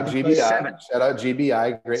night. Shout out GBI. Shout out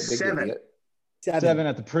GBI. Great big idiot. 7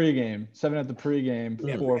 at the pregame. 7 at the pregame.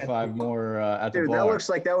 4 or 5 more at the bar. Dude, that looks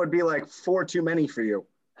like that would be like 4 too many for you.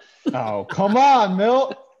 Oh, come on,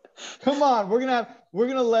 Milt. Come on. We're gonna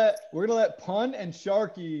let Pun and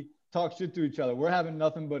Sharky talk shit to each other. We're having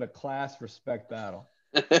nothing but a class respect battle.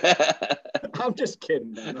 I'm just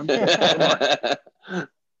kidding, man. I'm kidding.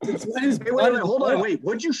 Wait, hold on. Wait,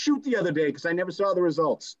 what'd you shoot the other day? Because I never saw the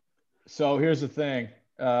results. So here's the thing.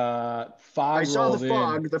 Fog. I saw the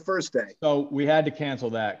fog the first day. So we had to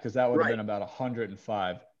cancel that because that would have been about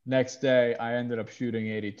 105. Next day, I ended up shooting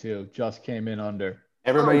 82. Just came in under.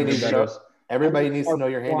 Everybody needs to know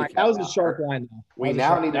your handicap. That was a sharp line. We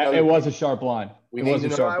now need to know. It was a sharp line. I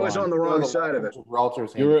was on the wrong side of it.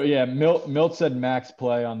 Milt said max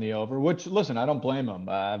play on the over, which, listen, I don't blame him.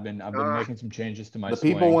 I've been making some changes to my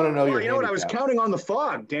swing. People want to know your handicap. You know what? I was counting on the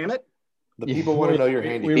fog, damn it. The people want to know your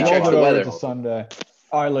handicap. We rolled it over to Sunday.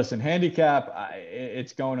 All right, listen, handicap,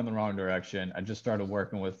 it's going in the wrong direction. I just started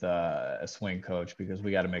working with a swing coach because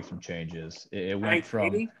we got to make some changes. It went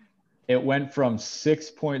from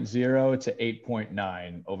 6.0 to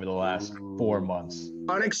 8.9 over the last 4 months.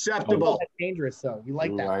 Unacceptable. That's dangerous, though. You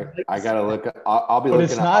like that? Right. I gotta look. I'll be. But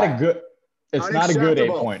looking. It's not a good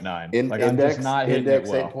 8.9. Index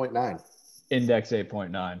 8.9. Index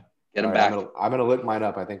 8.9. Get him back. I'm gonna look mine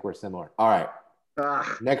up. I think we're similar. All right.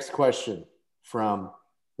 Next question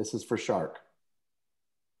this is for Shark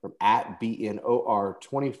from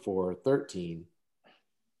 @BNOR2413.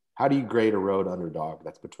 How do you grade a road underdog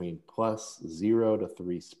that's between +0 to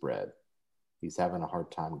 3 spread? He's having a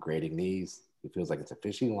hard time grading these. He feels like it's a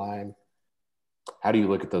fishing line. How do you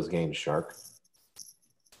look at those games, Shark?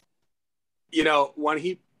 When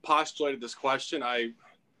he postulated this question, I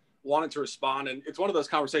wanted to respond. And it's one of those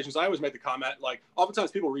conversations. I always make the comment, like,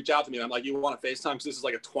 oftentimes people reach out to me and I'm like, you want to FaceTime? Because this is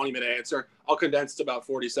like a 20-minute answer. I'll condense to about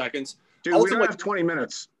 40 seconds. Dude, we don't have 20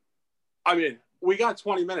 minutes. I mean, we got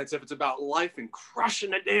 20 minutes if it's about life and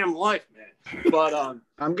crushing the damn life, man. But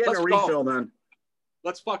I'm getting a refill then.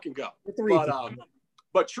 Let's fucking go.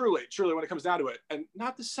 But truly, when it comes down to it, and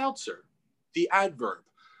not the seltzer, the adverb.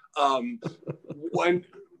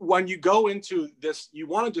 When you go into this, you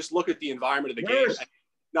want to just look at the environment of the game, and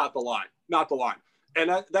not the line.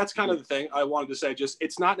 And that's kind of the thing I wanted to say. Just,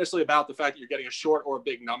 it's not necessarily about the fact that you're getting a short or a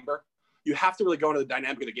big number. You have to really go into the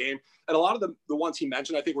dynamic of the game. And a lot of the ones he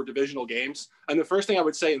mentioned, I think, were divisional games. And the first thing I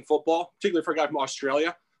would say in football, particularly for a guy from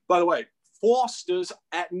Australia, by the way, Foster's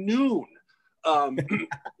at noon.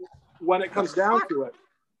 When it comes down to it.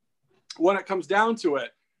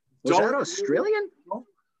 Was that Australian?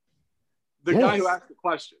 The guy who asked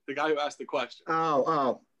the question.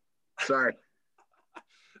 Oh, sorry.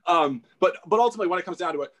 But ultimately, when it comes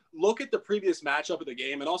down to it, look at the previous matchup of the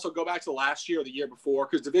game and also go back to last year or the year before,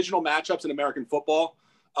 because divisional matchups in American football,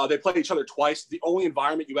 they play each other twice. The only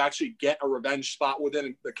environment you actually get a revenge spot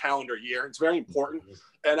within the calendar year. It's very important.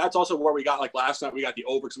 And that's also where we got, like last night, we got the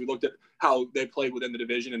over because we looked at how they played within the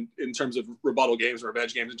division in terms of rebuttal games,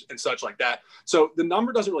 revenge games, and such like that. So the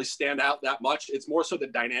number doesn't really stand out that much. It's more so the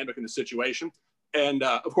dynamic in the situation. And,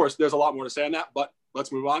 of course, there's a lot more to say on that, but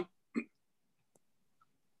let's move on.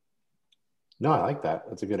 No, I like that.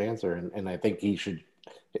 That's a good answer. And I think he should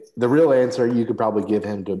 – the real answer you could probably give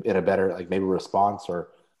him in a better, like maybe response, or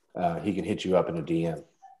he can hit you up in a DM.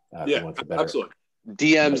 Yeah, absolutely.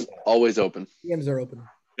 DMs always open. DMs are open.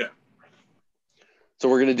 Yeah. So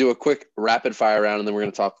we're going to do a quick rapid fire round, and then we're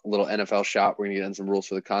going to talk a little NFL shop. We're going to get in some rules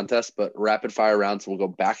for the contest, but rapid fire round. So we'll go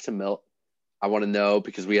back to Milt. I want to know,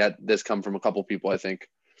 because we had this come from a couple people, I think,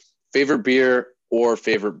 favorite beer or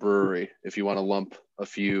favorite brewery, if you want to lump a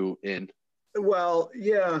few in. Well,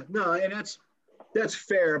 yeah, no, and that's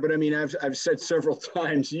fair. But I mean, I've said several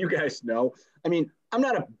times, you guys know. I mean, I'm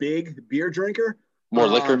not a big beer drinker. More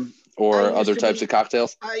liquor or I used other to types be. of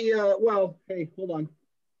cocktails? Well, hey, hold on.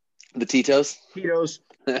 The Tito's? Tito's.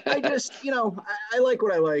 I just, I like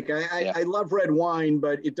what I like. Yeah. I love red wine,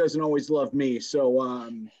 but it doesn't always love me. So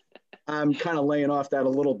I'm kind of laying off that a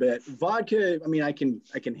little bit. Vodka, I mean, I can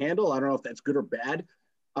handle. I don't know if that's good or bad,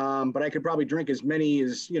 but I could probably drink as many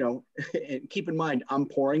as and keep in mind, I'm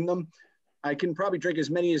pouring them. I can probably drink as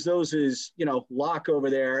many as those as Locke over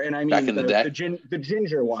there, and I mean Back in the day. the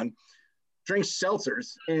ginger one. Drinks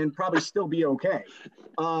seltzers and probably still be okay.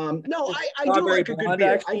 No, I do like a good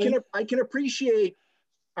beer. I can appreciate.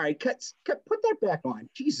 All right, put that back on.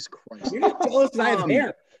 Jesus Christ! You're just jealous that I have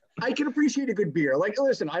hair. I can appreciate a good beer. Like,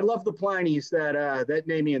 listen, I love the Pliny's that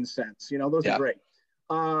Namian scents. Those are great.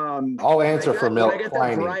 I'll answer for milk. I got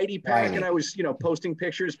that variety pack, and I was posting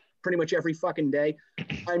pictures pretty much every fucking day.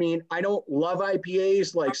 I mean, I don't love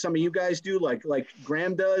IPAs like some of you guys do, like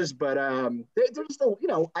Graham does, but they're just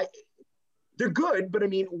they're good, but I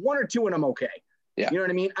mean, one or two and I'm okay. Yeah. You know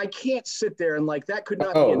what I mean? I can't sit there and that could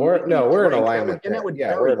not Oh, be. we're in alignment. And that would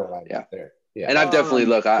we're in alignment there. Yeah. And I've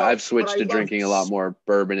definitely I've switched but to I drinking a love- lot more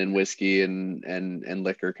bourbon and whiskey and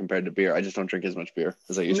liquor compared to beer. I just don't drink as much beer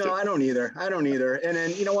as I used to. No, I don't either. And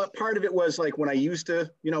then you know what? Part of it was like when I used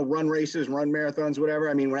to, run races, run marathons, whatever.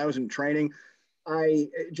 I mean, when I was in training, I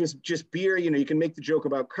just beer. You can make the joke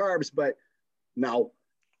about carbs, but no.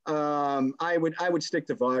 I would stick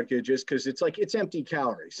to vodka just because it's empty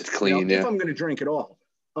calories. It's clean, yeah. If I'm going to drink at all.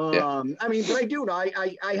 I mean, but I do.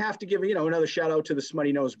 I have to give another shout out to the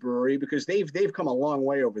Smutty Nose Brewery because they've come a long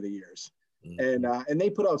way over the years, and they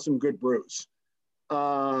put out some good brews.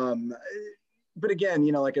 But again,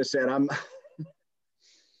 like I said, I'm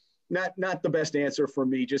not the best answer for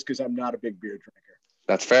me just because I'm not a big beer drinker.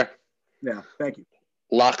 That's fair. Yeah, thank you.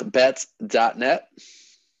 Lockbets.net.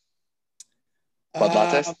 Bud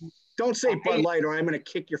Lattes? Don't say Bud Light or I'm going to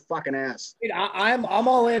kick your fucking ass. I'm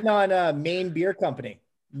all in on Maine Beer Company.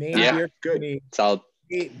 Beer Company. Solid.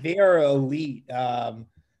 They are elite. And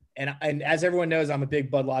as everyone knows, I'm a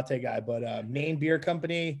big Bud Latte guy, but Maine Beer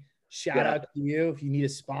Company, shout out to you. If you need a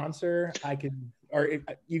sponsor,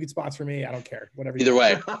 you could sponsor me. I don't care. Whatever. Either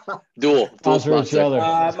way. Dual Sponsor each other.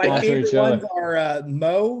 My favorite ones are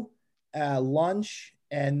Mo, Lunch,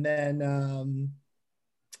 and then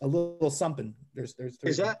a little something. There's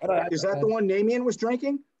is that the one Namian was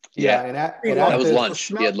drinking? Yeah, and that was lunch.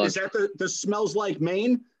 He had lunch. Is that the smells like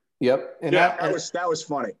Maine? Yep. And that was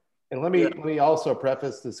funny. And let me also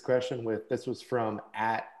preface this question with this was from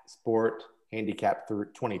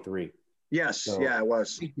 @SportHandicap23. Yes, yeah, it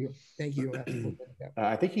was. Thank you.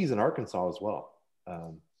 I think he's in Arkansas as well.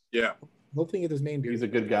 Hopefully, it is Maine beer. He's a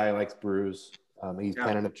good guy. Likes brews. He's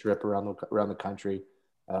planning a trip around the country.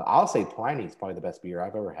 I'll say Pliny's probably the best beer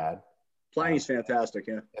I've ever had. Pliny's fantastic,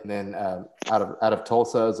 yeah. And then out of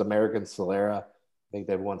Tulsa is American Solera. I think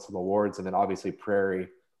they've won some awards. And then obviously Prairie,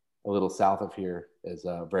 a little south of here, is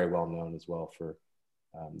very well known as well for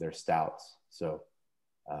their stouts. So,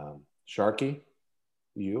 Sharky,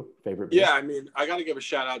 you favorite beer? Yeah, I mean, I got to give a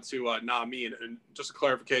shout out to Namian, and just a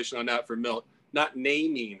clarification on that for Milt, not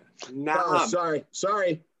naming. Sorry.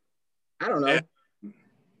 I don't know. And,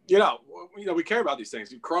 we care about these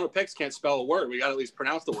things. Corona Picks can't spell a word. We got to at least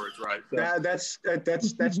pronounce the words right. So. That's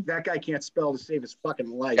that guy can't spell to save his fucking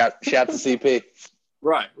life. Shout to CP.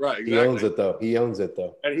 Right, exactly. He owns it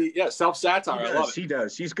though. And self-satire. I love it. He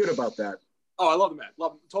does. He's good about that. Oh, I love the man.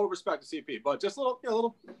 Love him. Total respect to CP, but just a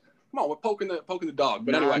little. Come on, we're poking the dog.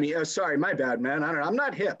 But anyway, I mean, sorry, my bad, man. I'm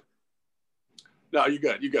not hip. No, you're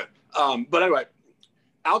good. But anyway,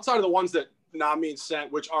 outside of the ones that Namian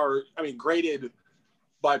sent, which are, graded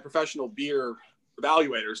by professional beer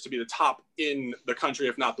evaluators to be the top in the country,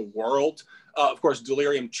 if not the world. Of course,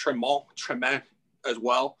 Delirium Tremens as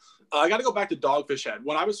well. I got to go back to Dogfish Head.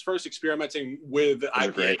 When I was first experimenting with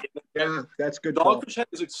IPA, that's good. Dogfish Head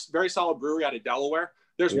is a very solid brewery out of Delaware.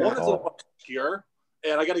 There's one that's a little obscure,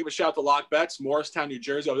 and I got to give a shout out to Lock Bets, Morristown, New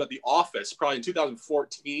Jersey. I was at the office probably in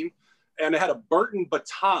 2014, and they had a Burton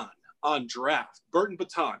Baton on draft. Burton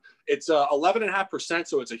Baton. It's 11.5%,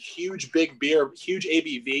 so it's a huge, big beer, huge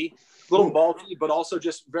ABV, a little malty, but also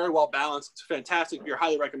just very well balanced. It's a fantastic beer,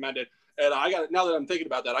 highly recommended. And now that I'm thinking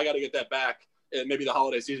about that, I got to get that back in maybe the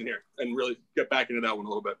holiday season here and really get back into that one a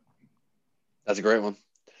little bit. That's a great one.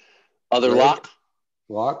 Other Lock,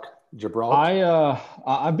 Gibraltar.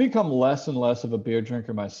 I've become less and less of a beer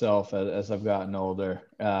drinker myself as I've gotten older.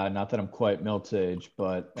 Not that I'm quite Milt's age,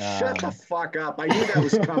 but shut the fuck up. I knew that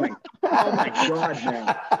was coming. Oh my God,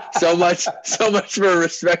 man. So much for a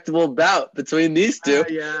respectable bout between these two.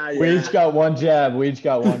 Yeah. We each got one jab.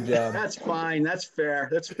 That's fine. That's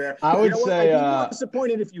fair. I would what? say, I'd be more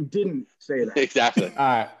disappointed if you didn't say that. Exactly. All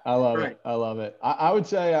right. I love Right. it. I love it. I would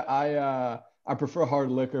say I prefer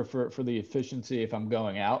hard liquor for the efficiency if I'm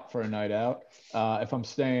going out for a night out. If I'm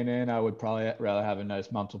staying in, I would probably rather have a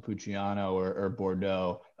nice Montepulciano or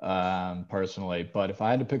Bordeaux, personally. But if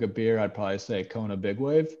I had to pick a beer, I'd probably say Kona Big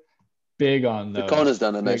Wave. Big on those. Kona's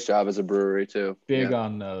done a nice job as a brewery too. Big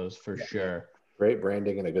on those for sure. Great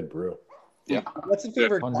branding and a good brew. Yeah. What's the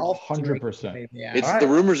favorite golf 100%. Yeah. It's the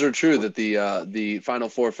rumors are true that the Final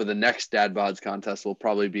Four for the next Dad Bods contest will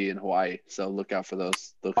probably be in Hawaii. So look out for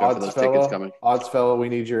those. Look out for those tickets coming. Odds fellow, we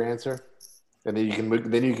need your answer, and then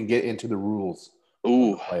you can get into the rules.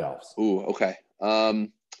 Ooh, Playoffs. Ooh, okay.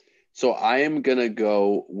 So I am gonna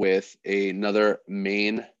go with another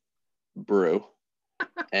Maine brew,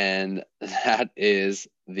 and that is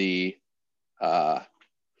the. I'll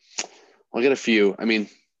get a few. I mean,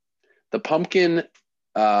 the pumpkin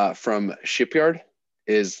from Shipyard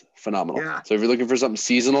is phenomenal. Yeah. So if you're looking for something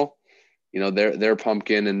seasonal, their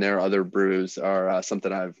pumpkin and their other brews are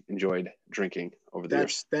something I've enjoyed drinking over the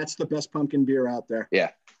years. That's the best pumpkin beer out there.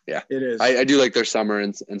 Yeah. It is. I do like their summer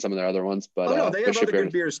and some of their other ones, but no, they have other Shipyard.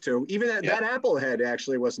 good beers too. Even that Applehead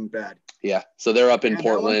actually wasn't bad. Yeah. So they're up in Yeah, that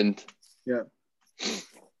one? Portland. Yeah.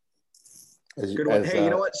 Good one. Hey, you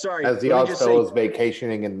know what? Sorry. As the Let me odds just say- fellows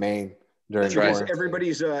vacationing in Maine during That's right.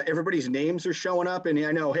 quarantine. everybody's names are showing up, and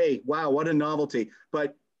I know, hey, wow, what a novelty.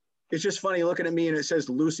 But it's just funny looking at me and it says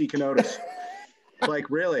Lucy Canotis. Like,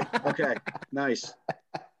 really? Okay, nice.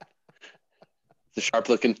 The sharp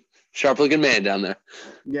looking man down there.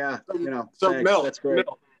 Yeah, So thanks. Mill, That's great.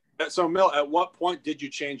 Mill, at what point did you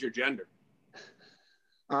change your gender?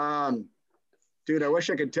 Dude, I wish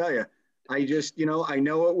I could tell you. I just, I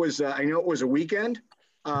know it was a weekend.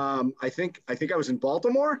 I think I was in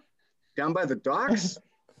Baltimore, down by the docks.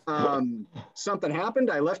 Something happened.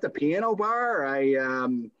 I left the piano bar. I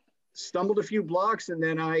stumbled a few blocks, and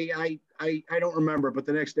then I don't remember. But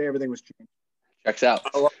the next day, everything was changed. Checks out.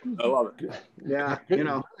 I love it. Yeah,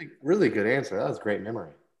 Really good answer. That was great memory.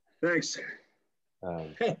 Thanks.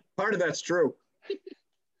 Hey, part of that's true.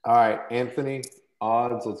 All right, Anthony,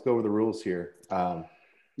 odds. Let's go over the rules here.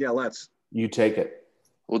 Yeah, let's. You take it.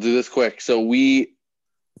 We'll do this quick. So we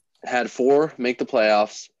had 4 make the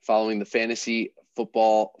playoffs following the fantasy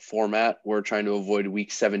football format. We're trying to avoid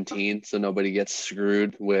week 17 so nobody gets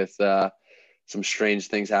screwed with some strange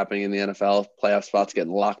things happening in the NFL. Playoff spots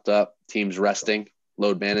getting locked up, teams resting,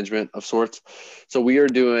 load management of sorts. So we are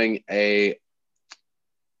doing a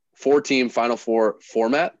 4-team Final Four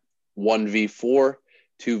format, 1v4,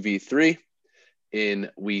 2v3 in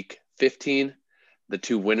week 15. The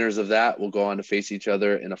 2 winners of that will go on to face each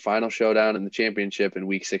other in a final showdown in the championship in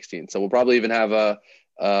week 16. So we'll probably even have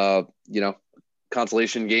a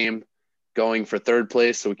consolation game going for 3rd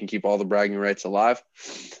place so we can keep all the bragging rights alive.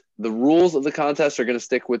 The rules of the contest are going to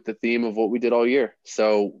stick with the theme of what we did all year.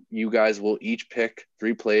 So you guys will each pick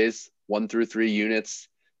 3 plays, 1 through 3 units,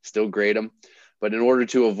 still grade them. But in order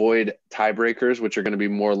to avoid tiebreakers, which are going to be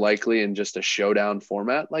more likely in just a showdown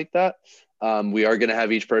format like that, we are going to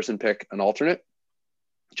have each person pick an alternate,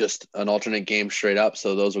 just an alternate game straight up.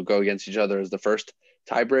 So those will go against each other as the first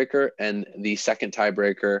tiebreaker. And the second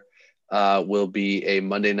tiebreaker will be a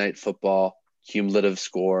Monday Night Football cumulative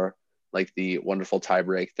score, like the wonderful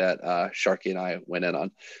tiebreak that Sharky and I went in on.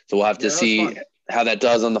 So we'll have to see how that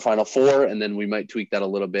does on the Final Four. And then we might tweak that a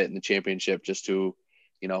little bit in the championship just to,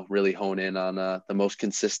 really hone in on the most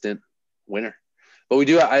consistent winner. But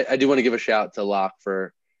I do want to give a shout to Locke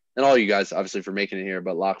and all you guys obviously for making it here,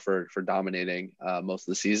 but Locke for dominating most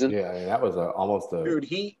of the season. Yeah, I mean, that was almost a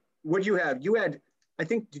Dude, what'd you have? You had, I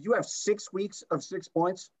think, did you have 6 weeks of 6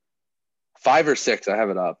 points? 5 or 6, I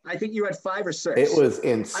have it up. I think you had 5 or 6. It was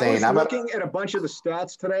insane. I was looking at a bunch of the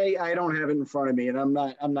stats today. I don't have it in front of me, and I'm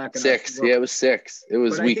not going to. 6. Yeah, it was 6. It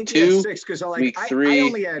was but week I think 2, 6 because week 3. I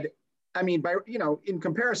only had. I mean, in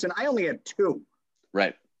comparison, I only had 2.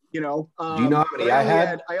 Right. Do you know how many I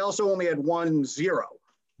had? I also only had 1 0.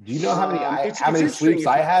 Do you know how many sweeps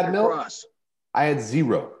I had, Mill? I had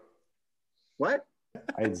 0. What?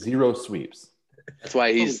 I had 0 sweeps. That's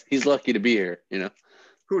why he's lucky to be here.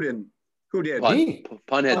 Who didn't? Who did?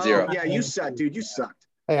 Pun had 0. Yeah, you sucked, dude. You sucked.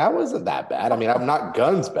 Hey, I wasn't that bad. I mean, I'm not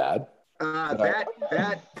guns bad.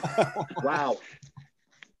 Wow.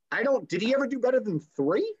 Did he ever do better than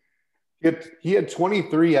 3? He had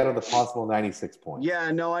 23 out of the possible 96 points.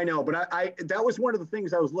 Yeah, no, I know. But that was one of the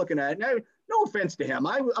things I was looking at. No offense to him.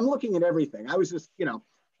 I'm looking at everything. I was just,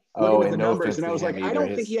 looking at the and no numbers, offense and I to was him like, I either.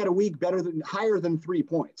 don't think he had a week higher than 3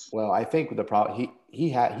 points. Well, I think the problem he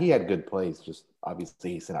had good plays. Just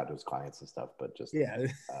obviously he sent out to his clients and stuff, but just Yeah.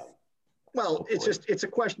 Well, it's a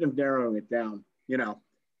question of narrowing it down.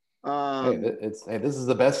 This is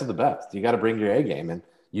the best of the best. You got to bring your A game, and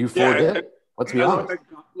you four did. Let's be honest.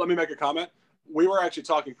 Let me make a comment. We were actually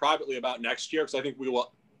talking privately about next year because I think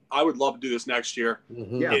I would love to do this next year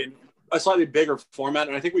in a slightly bigger format,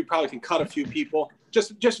 and I think we probably can cut a few people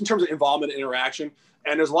just in terms of involvement and interaction.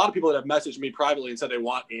 And there's a lot of people that have messaged me privately and said they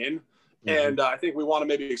want in. And I think we want to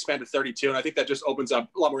maybe expand to 32. And I think that just opens up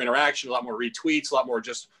a lot more interaction, a lot more retweets, a lot more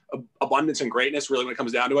just abundance and greatness, really, when it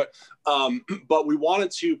comes down to it. But we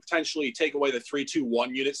wanted to potentially take away the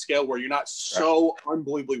 3-2-1 unit scale where you're not so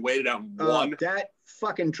unbelievably weighted on one. That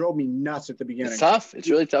fucking drove me nuts at the beginning. It's tough. It's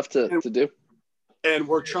really tough to do. And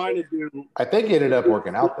we're trying to do. I think it ended up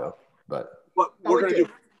working out, though. But we're going to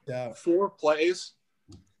do 4 plays.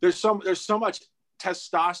 There's so much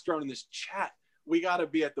testosterone in this chat. We got to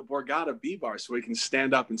be at the Borgata B bar so we can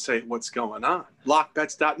stand up and say what's going on.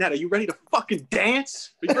 Lockbets.net. Are you ready to fucking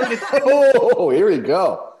dance? Are you ready to oh, here we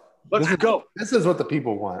go. Let's go. This is what the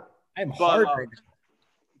people want. I'm hard right now.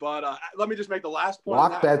 But let me just make the last point.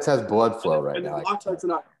 Lockbets has blood flow right now. Lockbets are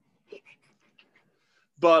not.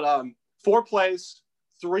 But 4 plays,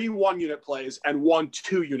 3 1-unit plays, and 1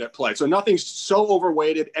 2-unit play. So nothing's so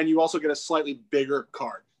overweighted, and you also get a slightly bigger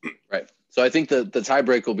card. Right. So I think the tie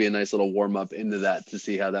break will be a nice little warm up into that to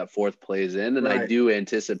see how that 4th plays in. And I do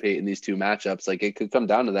anticipate in these 2 matchups, like it could come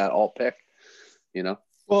down to that alt pick,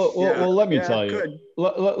 Well, let me tell you.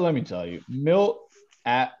 Let me tell you. Milt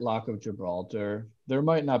at Lock of Gibraltar, there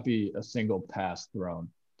might not be a single pass thrown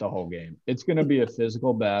the whole game. It's going to be a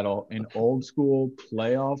physical battle, an old school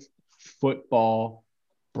playoff football.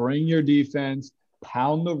 Bring your defense,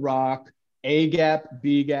 pound the rock, A gap,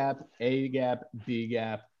 B gap, A gap, B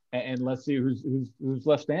gap. And let's see who's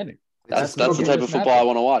left standing. That's the type of football I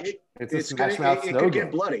want to watch. It could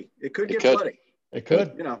get bloody. It could get bloody. It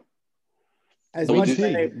could. As wing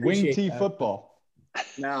much T football.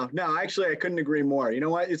 No, actually, I couldn't agree more. You know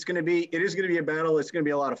what? It is going to be a battle. It's going to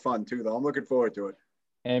be a lot of fun too, though. I'm looking forward to it.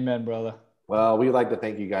 Amen, brother. Well, we'd like to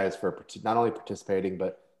thank you guys for not only participating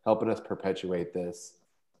but helping us perpetuate this,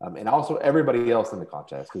 and also everybody else in the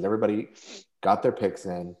contest, because everybody got their picks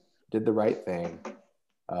in, did the right thing.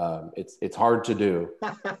 It's hard to do.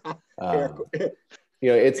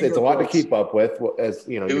 It's a lot to keep up with, as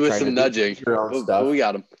you're do trying some to nudging. Do your own stuff. We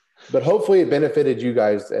got them. But hopefully it benefited you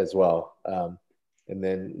guys as well. And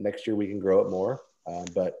then next year we can grow it more.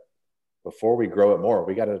 But before we grow it more,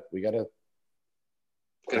 we gotta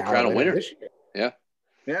crown a winner this year.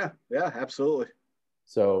 Yeah, absolutely.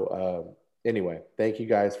 So anyway, thank you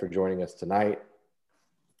guys for joining us tonight.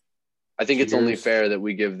 I think it's only fair that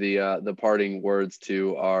we give the parting words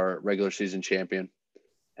to our regular season champion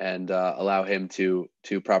and allow him to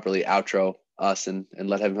properly outro us and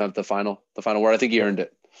let him have the final word. I think he earned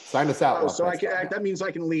it. Sign us out. So that means I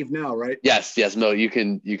can leave now, right? Yes, Mo, you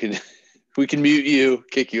can we can mute you,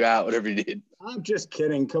 kick you out, whatever you need. I'm just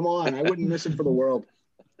kidding. Come on. I wouldn't miss it for the world.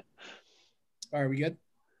 All right, we good?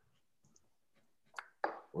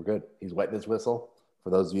 We're good. He's wetting his whistle. For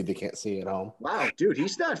those of you that can't see at home. Wow, dude,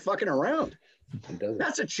 he's not fucking around. He doesn't.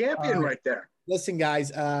 That's a champion right there. Listen,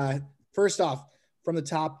 guys, first off, from the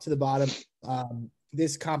top to the bottom,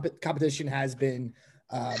 this competition has been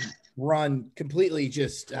run completely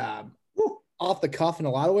just off the cuff in a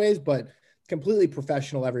lot of ways, but completely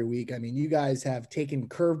professional every week. I mean, you guys have taken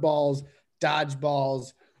curveballs,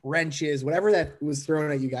 dodgeballs, wrenches, whatever that was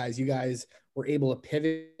thrown at you guys were able to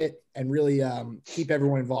pivot and really keep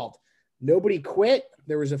everyone involved. Nobody quit.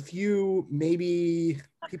 There was a few maybe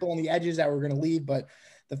people on the edges that were going to leave, but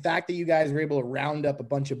the fact that you guys were able to round up a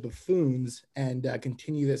bunch of buffoons and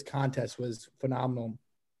continue this contest was phenomenal.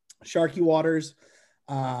 Sharky Waters,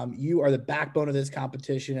 you are the backbone of this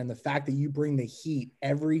competition, and the fact that you bring the heat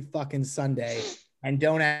every fucking Sunday and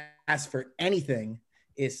don't ask for anything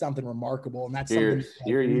is something remarkable. And that's something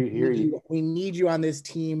we need you on this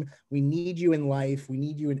team. We need you in life. We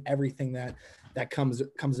need you in everything that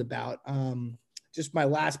comes about. Just my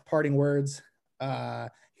last parting words.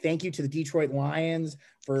 Thank you to the Detroit Lions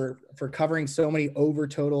for covering so many over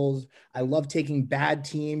totals. I love taking bad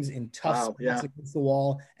teams in tough spots against the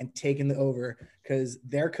wall and taking the over, because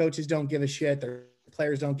their coaches don't give a shit. Their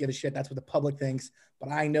players don't give a shit. That's what the public thinks. But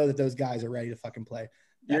I know that those guys are ready to fucking play.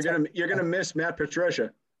 You're gonna miss Matt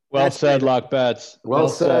Patricia. Well said, Lock Bets. Well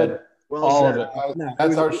said. All of it.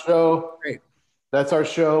 That's our show. Great. That's our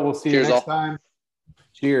show. We'll see you next time.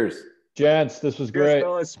 Cheers. Gents, this was great.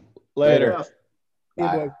 Fellas. Later. Bye.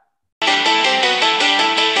 Hey, boy.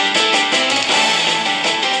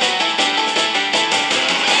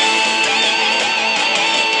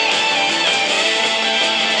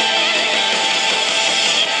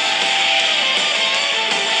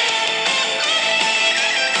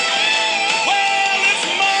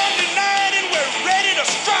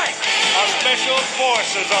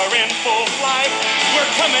 horses are in full flight.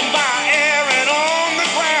 We're coming by air and on the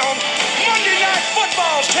ground. Monday Night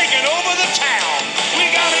Football's taking over the town. We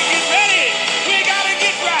gotta get ready. We gotta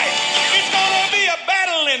get right. It's gonna be a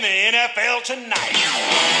battle in the NFL tonight.